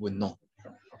 then you will know.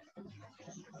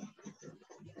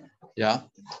 Yeah.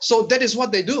 So that is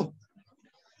what they do.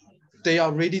 They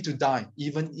are ready to die.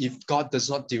 Even if God does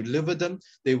not deliver them,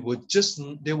 they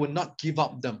will not give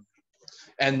up them.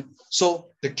 And so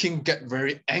the king get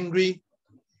very angry.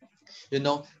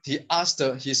 He asked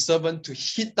his servant to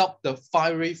heat up the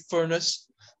fiery furnace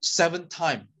 7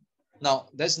 times. Now,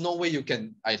 there's no way you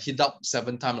can heat up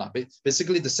 7 times.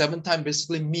 Basically, the 7 times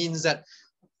basically means that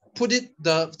put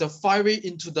the fiery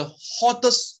into the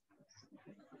hottest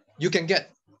you can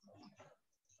get.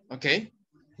 Okay?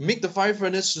 Make the fire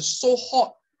furnace so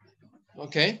hot.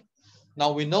 Okay?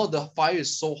 Now we know the fire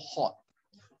is so hot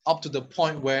up to the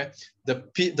point where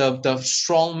the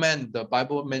strong man, the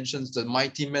Bible mentions the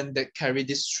mighty men that carry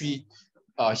these 3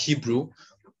 Hebrew,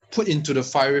 put into the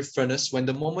fiery furnace. When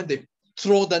the moment they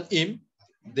throw them in,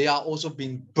 they are also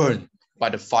being burned by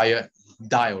the fire,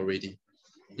 die already.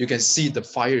 You can see the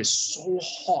fire is so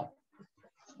hot.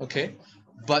 Okay?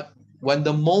 But when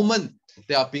the moment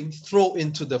they are being thrown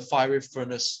into the fiery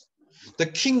furnace, the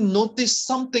king noticed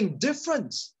something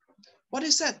different. What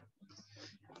is that?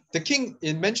 The king,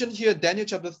 it mentioned here, Daniel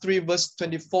chapter 3, verse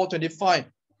 24, 25.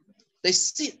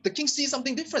 The king sees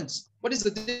something different. What is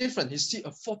the difference? He sees a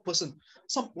 4th person.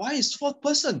 Why is 4th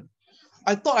person?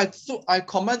 I thought I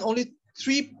command only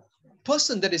 3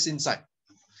 person that is inside.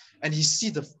 And he see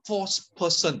the 4th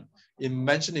person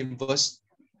mentioned in verse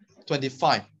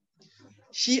 25.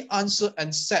 He answered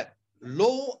and said,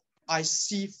 Lo, I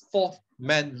see 4th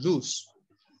man loose,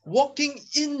 walking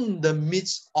in the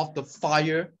midst of the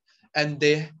fire, and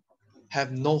they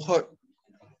have no hurt.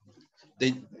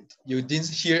 You didn't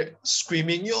hear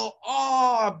screaming,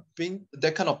 being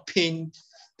that kind of pain,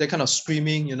 that kind of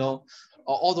screaming,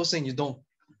 all those things you don't.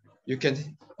 You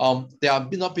can, they are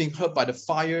not being hurt by the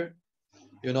fire,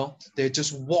 they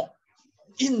just walk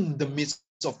in the midst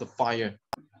of the fire.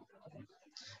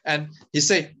 And he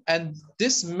said, and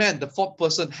this man, the 4th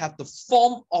person, had the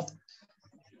form of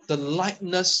the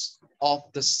likeness of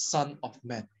the Son of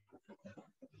Man.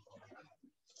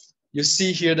 You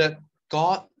see here that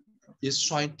God is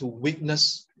trying to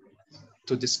witness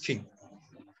to this king.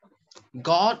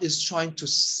 God is trying to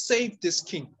save this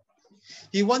king.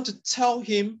 He wants to tell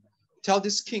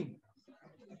this king,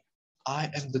 I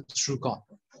am the true God.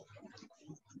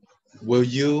 Will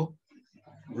you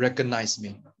recognize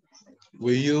me?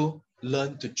 Will you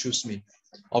learn to choose me?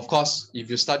 Of course, if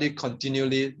you study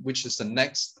continually, which is the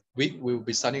next week, we will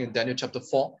be studying in Daniel chapter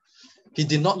 4. He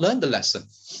did not learn the lesson.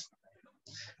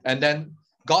 And then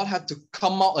God had to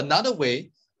come out another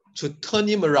way to turn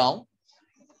him around.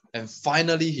 And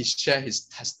finally, he shared his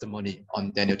testimony on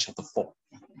Daniel chapter 4.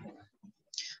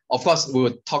 Of course, we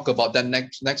will talk about that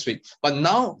next week. But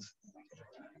now,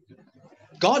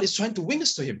 God is trying to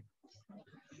witness to him.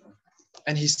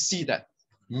 And he see that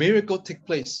miracle take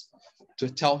place to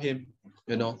tell him,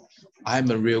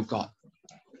 I'm a real God.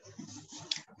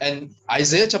 And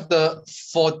Isaiah chapter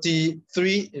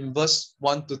 43 in verse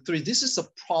 1 to 3, this is a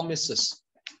promises.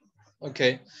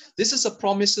 Okay, this is a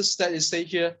promises that is say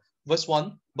here, verse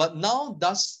 1, but now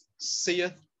thus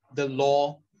saith the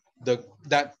Lord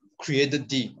that created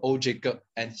thee, O Jacob,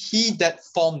 and he that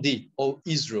formed thee, O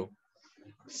Israel.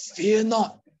 Fear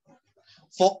not,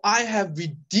 for I have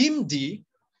redeemed thee,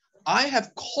 I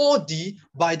have called thee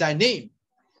by thy name.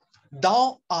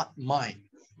 Thou art mine.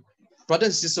 Brothers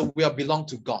and sisters, we are belong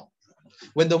to God.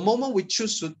 When the moment we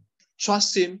choose to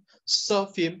trust him,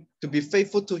 serve him, to be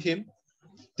faithful to him,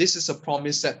 this is a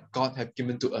promise that God has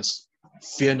given to us.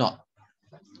 Fear not.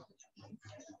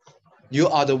 You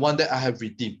are the one that I have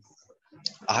redeemed.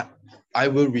 I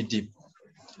will redeem.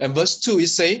 And verse 2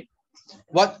 is saying,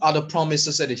 what are the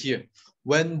promises that are here?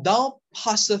 When thou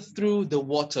passest through the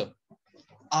water,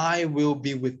 I will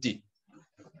be with thee.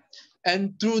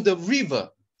 And through the river,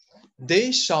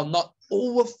 they shall not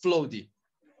overflow thee.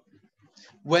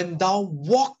 When thou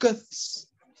walkest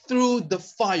through the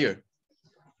fire,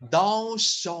 thou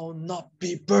shalt not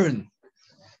be burned,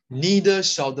 neither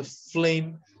shall the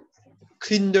flame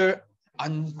kindle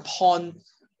upon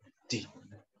thee.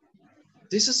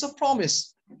 This is a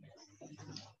promise.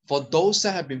 For those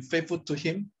that have been faithful to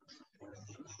him,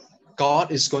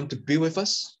 God is going to be with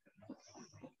us.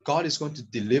 God is going to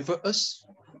deliver us.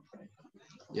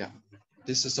 Yeah,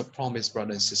 this is a promise,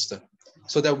 brother and sister,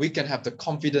 so that we can have the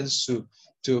confidence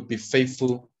to be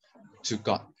faithful to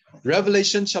God.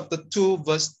 Revelation chapter 2,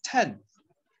 verse 10.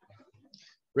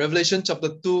 Revelation chapter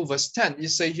 2, verse 10, it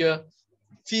says here,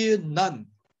 fear none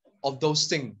of those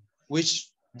things which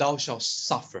thou shalt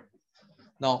suffer.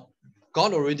 Now,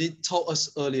 God already told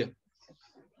us earlier.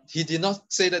 He did not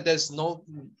say that there's no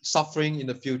suffering in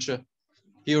the future.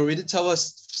 He already told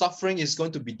us suffering is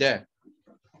going to be there.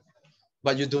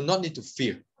 But you do not need to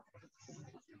fear.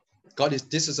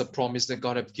 This is a promise that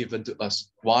God has given to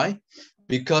us. Why?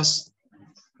 Because,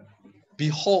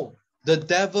 behold, the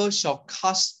devil shall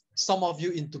cast some of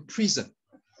you into prison,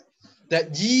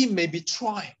 that ye may be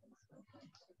tried,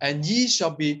 and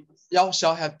y'all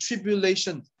shall have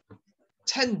tribulation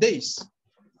 10 days.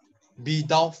 Be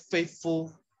thou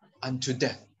faithful unto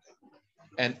death,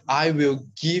 and I will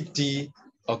give thee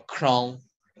a crown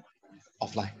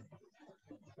of life.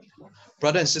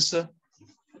 Brother and sister,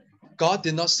 God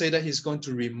did not say that he's going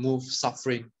to remove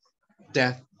suffering,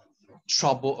 death,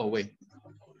 trouble away.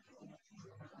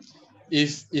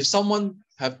 If someone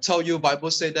have told you, Bible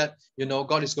say that,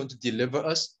 God is going to deliver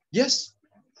us, yes,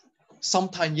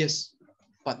 sometimes yes,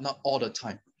 but not all the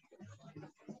time.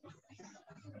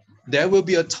 There will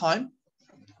be a time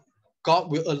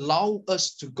God will allow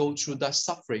us to go through that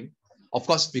suffering. Of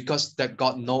course, because that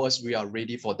God knows us, we are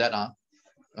ready for that.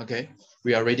 Okay,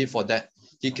 we are ready for that.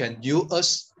 He can use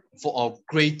us for a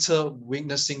greater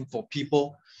witnessing for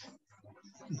people,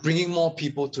 bringing more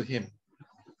people to him.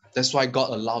 That's why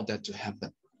God allowed that to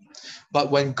happen. But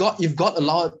if God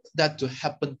allowed that to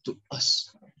happen to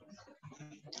us,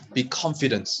 be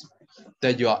confident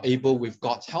that you are able, with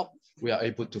God's help, we are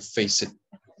able to face it.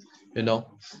 And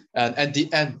at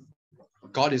the end,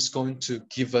 God is going to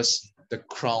give us the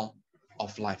crown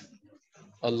of life.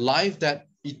 A life that,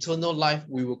 eternal life,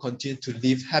 we will continue to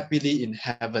live happily in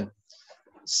heaven.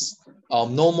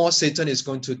 No more Satan is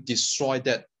going to destroy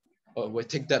that, will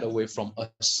take that away from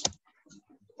us.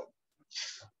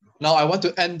 Now, I want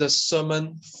to end the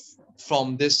sermon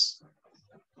from this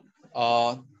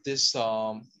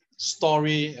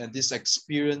story and this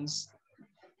experience.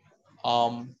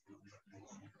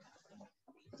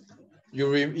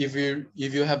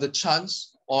 If you have the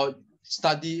chance or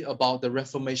study about the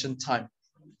Reformation time,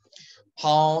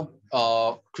 how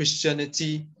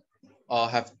Christianity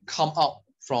have come out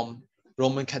from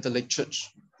Roman Catholic Church.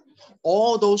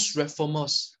 All those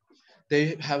reformers,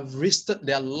 they have risked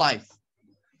their life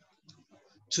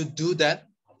to do that,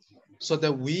 so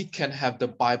that we can have the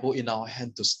Bible in our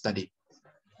hand to study.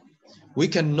 We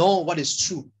can know what is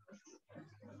true.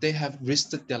 They have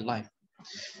risked their life.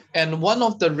 And one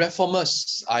of the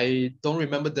reformers, I don't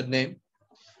remember the name,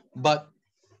 but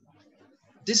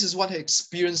this is what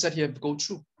experience that he had go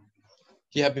through.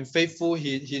 He had been faithful.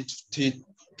 He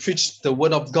preached the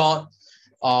word of God,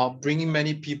 bringing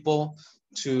many people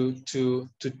to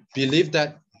believe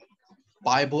that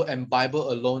Bible and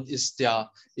Bible alone is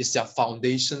their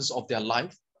foundations of their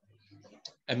life.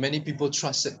 And many people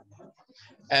trust it.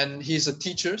 And he's a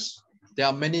teacher. There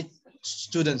are many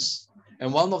students.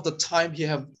 And one of the time he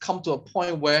have come to a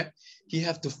point where he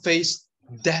have to face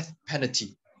death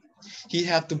penalty. He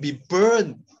have to be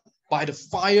burned by the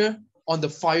fire on the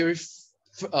fiery,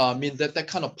 that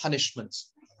kind of punishment.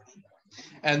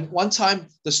 And one time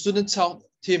the student told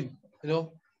him,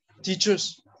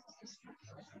 teachers,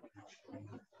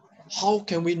 how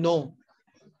can we know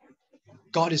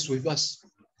God is with us?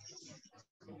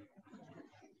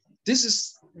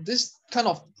 This kind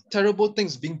of terrible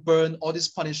things, being burned, all this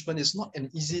punishment is not an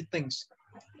easy thing.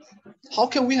 How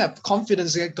can we have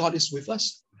confidence that God is with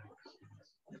us?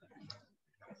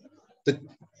 The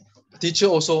teacher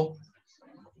also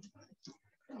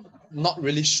not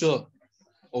really sure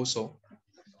also,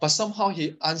 but somehow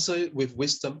he answered with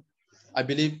wisdom. I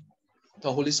believe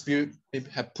the Holy Spirit maybe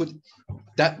have put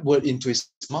that word into his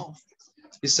mouth.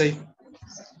 He said,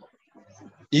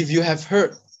 if you have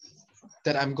heard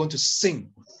that I'm going to sing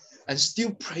and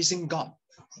still praising God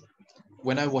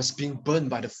when I was being burned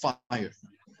by the fire,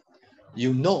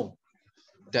 you know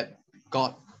that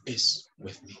God is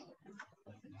with me.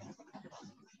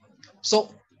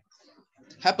 So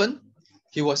happened,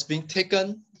 he was being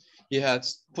taken, he had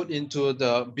put into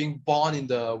being born in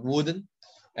the wooden,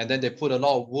 and then they put a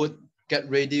lot of wood, get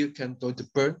ready, can go to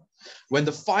burn. When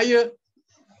the fire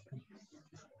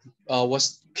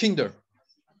was kindled,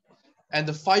 and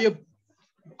the fire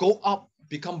go up,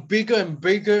 become bigger and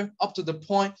bigger, up to the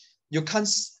point you can't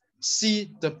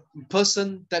see the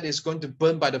person that is going to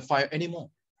burn by the fire anymore.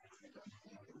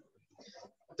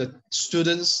 The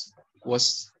students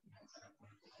was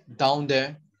down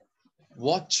there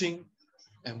watching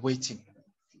and waiting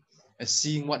and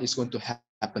seeing what is going to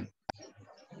happen.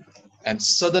 And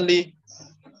suddenly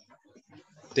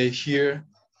they hear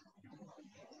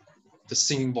the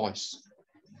singing voice.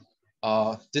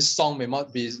 This song may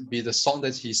not be the song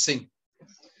that he sing,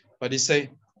 but he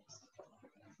say,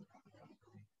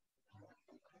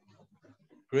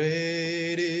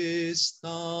 "Great is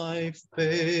thy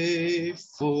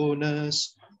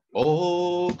faithfulness,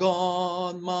 O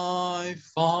God, my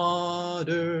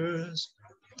fathers.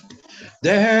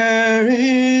 There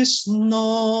is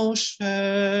no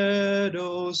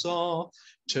shadows of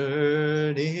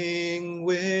turning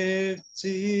with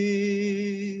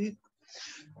thee.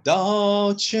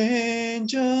 Thou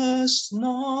changest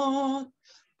not,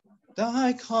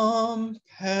 thy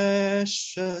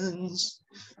compassions,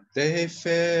 they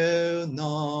fail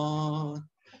not.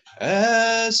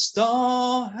 As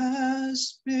thou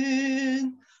hast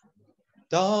been,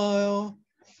 thou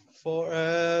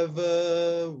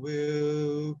forever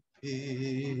will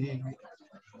be."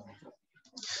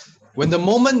 When the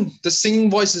moment the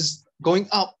singing voice is going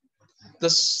up, the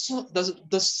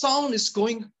sound is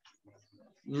going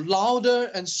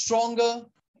louder and stronger.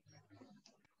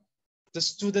 The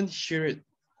student hear it,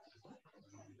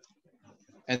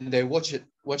 and they watch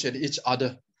at each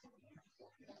other.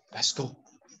 Let's go.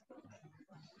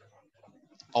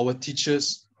 Our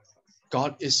teachers,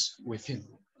 God is with him.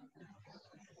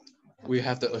 We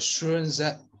have the assurance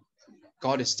that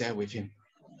God is there with him.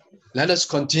 Let us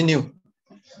continue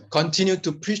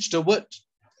to preach the word,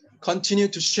 continue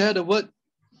to share the word,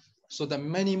 so that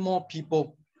many more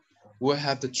people will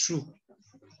have the truth,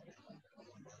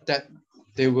 that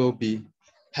they will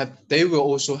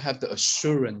also have the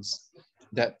assurance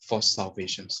that for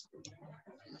salvations.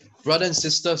 Brothers and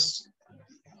sisters,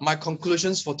 my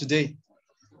conclusions for today: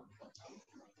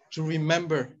 to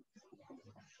remember,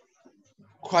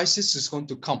 crisis is going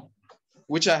to come,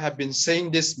 which I have been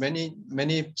saying this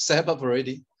many Sabbath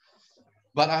already,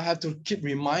 but I have to keep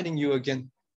reminding you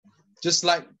again. Just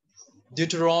like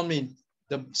Deuteronomy,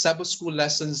 the Sabbath school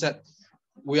lessons that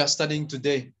we are studying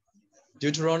today.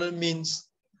 Deuteronomy means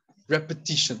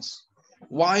repetitions.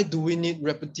 Why do we need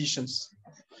repetitions?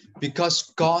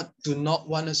 Because God do not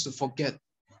want us to forget.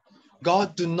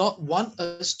 God do not want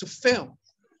us to fail.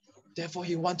 Therefore,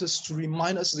 he wants us to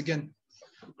remind us again.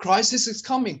 Crisis is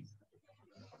coming.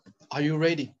 Are you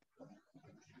ready?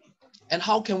 And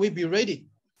how can we be ready?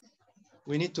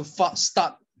 We need to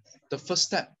start the first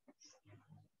step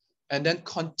and then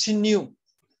continue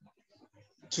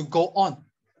to go on.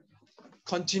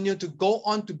 Continue to go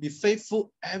on to be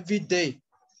faithful every day.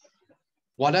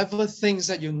 Whatever things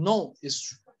that you know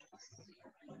is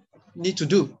need to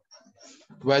do,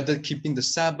 whether keeping the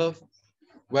Sabbath,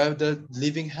 whether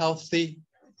living healthy,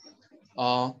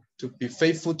 to be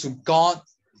faithful to God,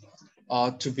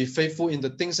 to be faithful in the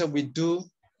things that we do,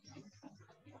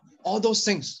 all those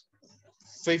things,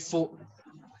 faithful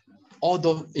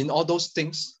in all those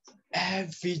things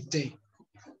every day.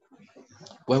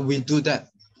 When we do that,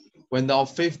 when our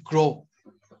faith grows,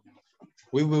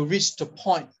 we will reach the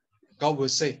point God will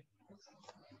say,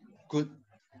 "Good,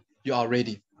 you are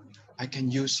ready. I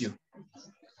can use you."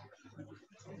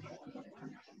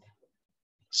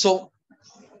 So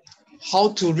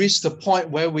how to reach the point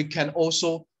where we can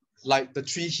also, like the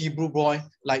 3 Hebrew boys,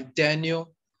 like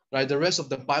Daniel, right, the rest of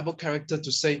the Bible character,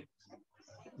 to say,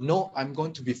 "No, I'm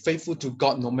going to be faithful to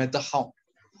God no matter how.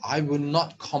 I will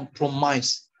not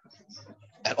compromise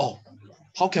at all."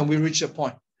 How can we reach a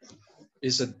point?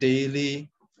 It's a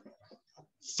daily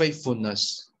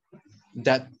faithfulness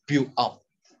that build up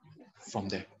from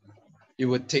there. It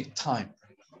will take time,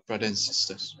 brothers and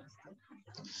sisters.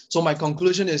 So my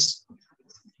conclusion is,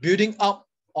 building up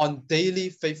on daily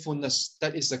faithfulness,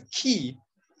 that is a key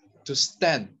to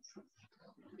stand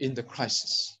in the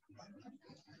crisis.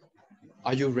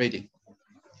 Are you ready?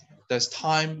 There's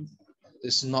time,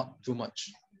 is not too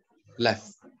much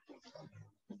left.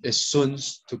 It's soon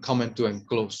to come into and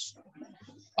close.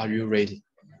 Are you ready?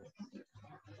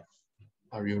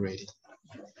 Are you ready?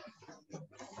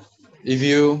 If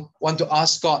you want to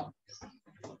ask God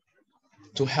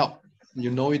to help, you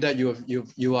know that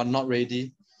you are not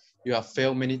ready, you have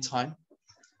failed many times.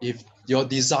 If your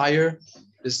desire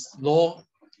is, "Lord,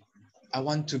 I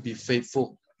want to be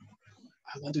faithful,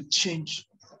 I want to change,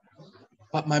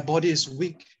 but my body is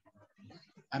weak,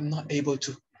 I'm not able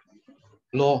to.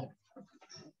 Lord,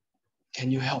 can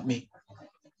you help me?"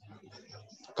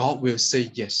 God will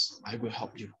say, "Yes, I will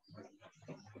help you."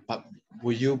 But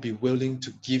will you be willing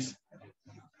to give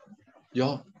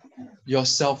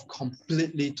yourself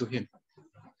completely to him?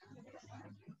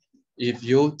 If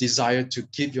you desire to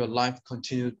give your life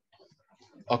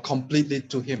completely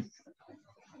to Him.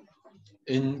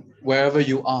 In wherever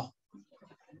you are,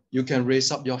 you can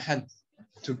raise up your hand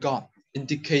to God,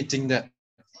 indicating that,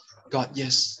 God,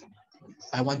 yes,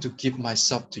 I want to give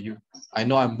myself to you. I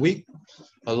know I'm weak.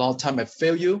 A lot of time I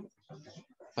fail you,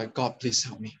 but God, please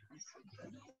help me.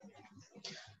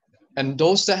 And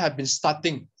those that have been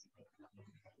starting,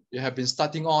 you have been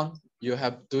starting on, you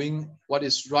have doing what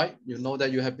is right, you know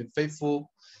that you have been faithful,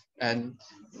 and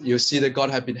you see that God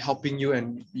has been helping you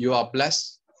and you are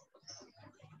blessed.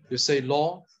 You say,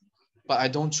 Lord, but I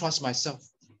don't trust myself.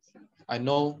 I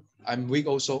know I'm weak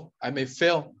also. I may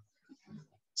fail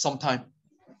sometime.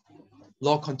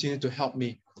 Lord, continue to help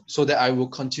me so that I will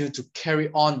continue to carry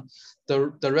on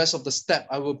the rest of the step.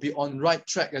 I will be on right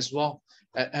track as well.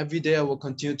 And every day I will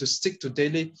continue to stick to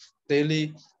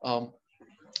daily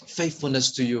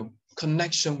faithfulness to you,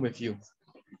 connection with you.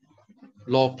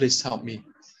 Lord, please help me.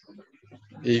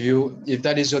 If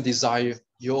that is your desire,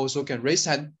 you also can raise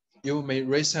hand. You may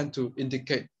raise hand to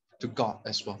indicate to God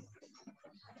as well.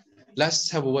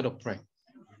 Let's have a word of prayer.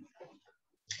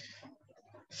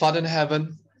 Father in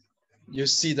heaven, you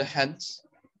see the hands.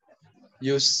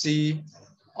 You see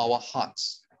our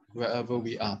hearts wherever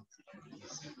we are.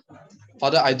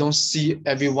 Father, I don't see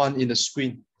everyone in the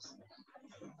screen,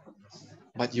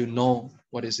 but you know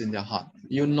what is in their heart.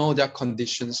 You know their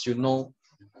conditions. You know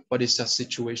what is their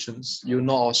situations. You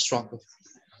know our struggle.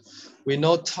 We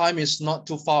know time is not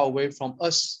too far away from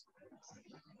us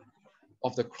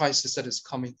of the crisis that is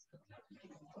coming.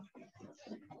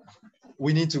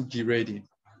 We need to be ready.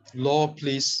 Lord,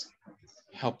 please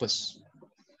help us.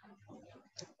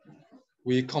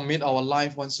 We commit our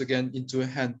life once again into your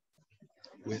hand.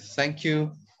 We thank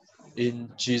you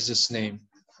in Jesus' name.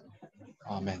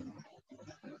 Amen.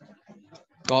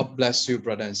 God bless you,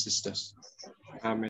 brothers and sisters. Amen.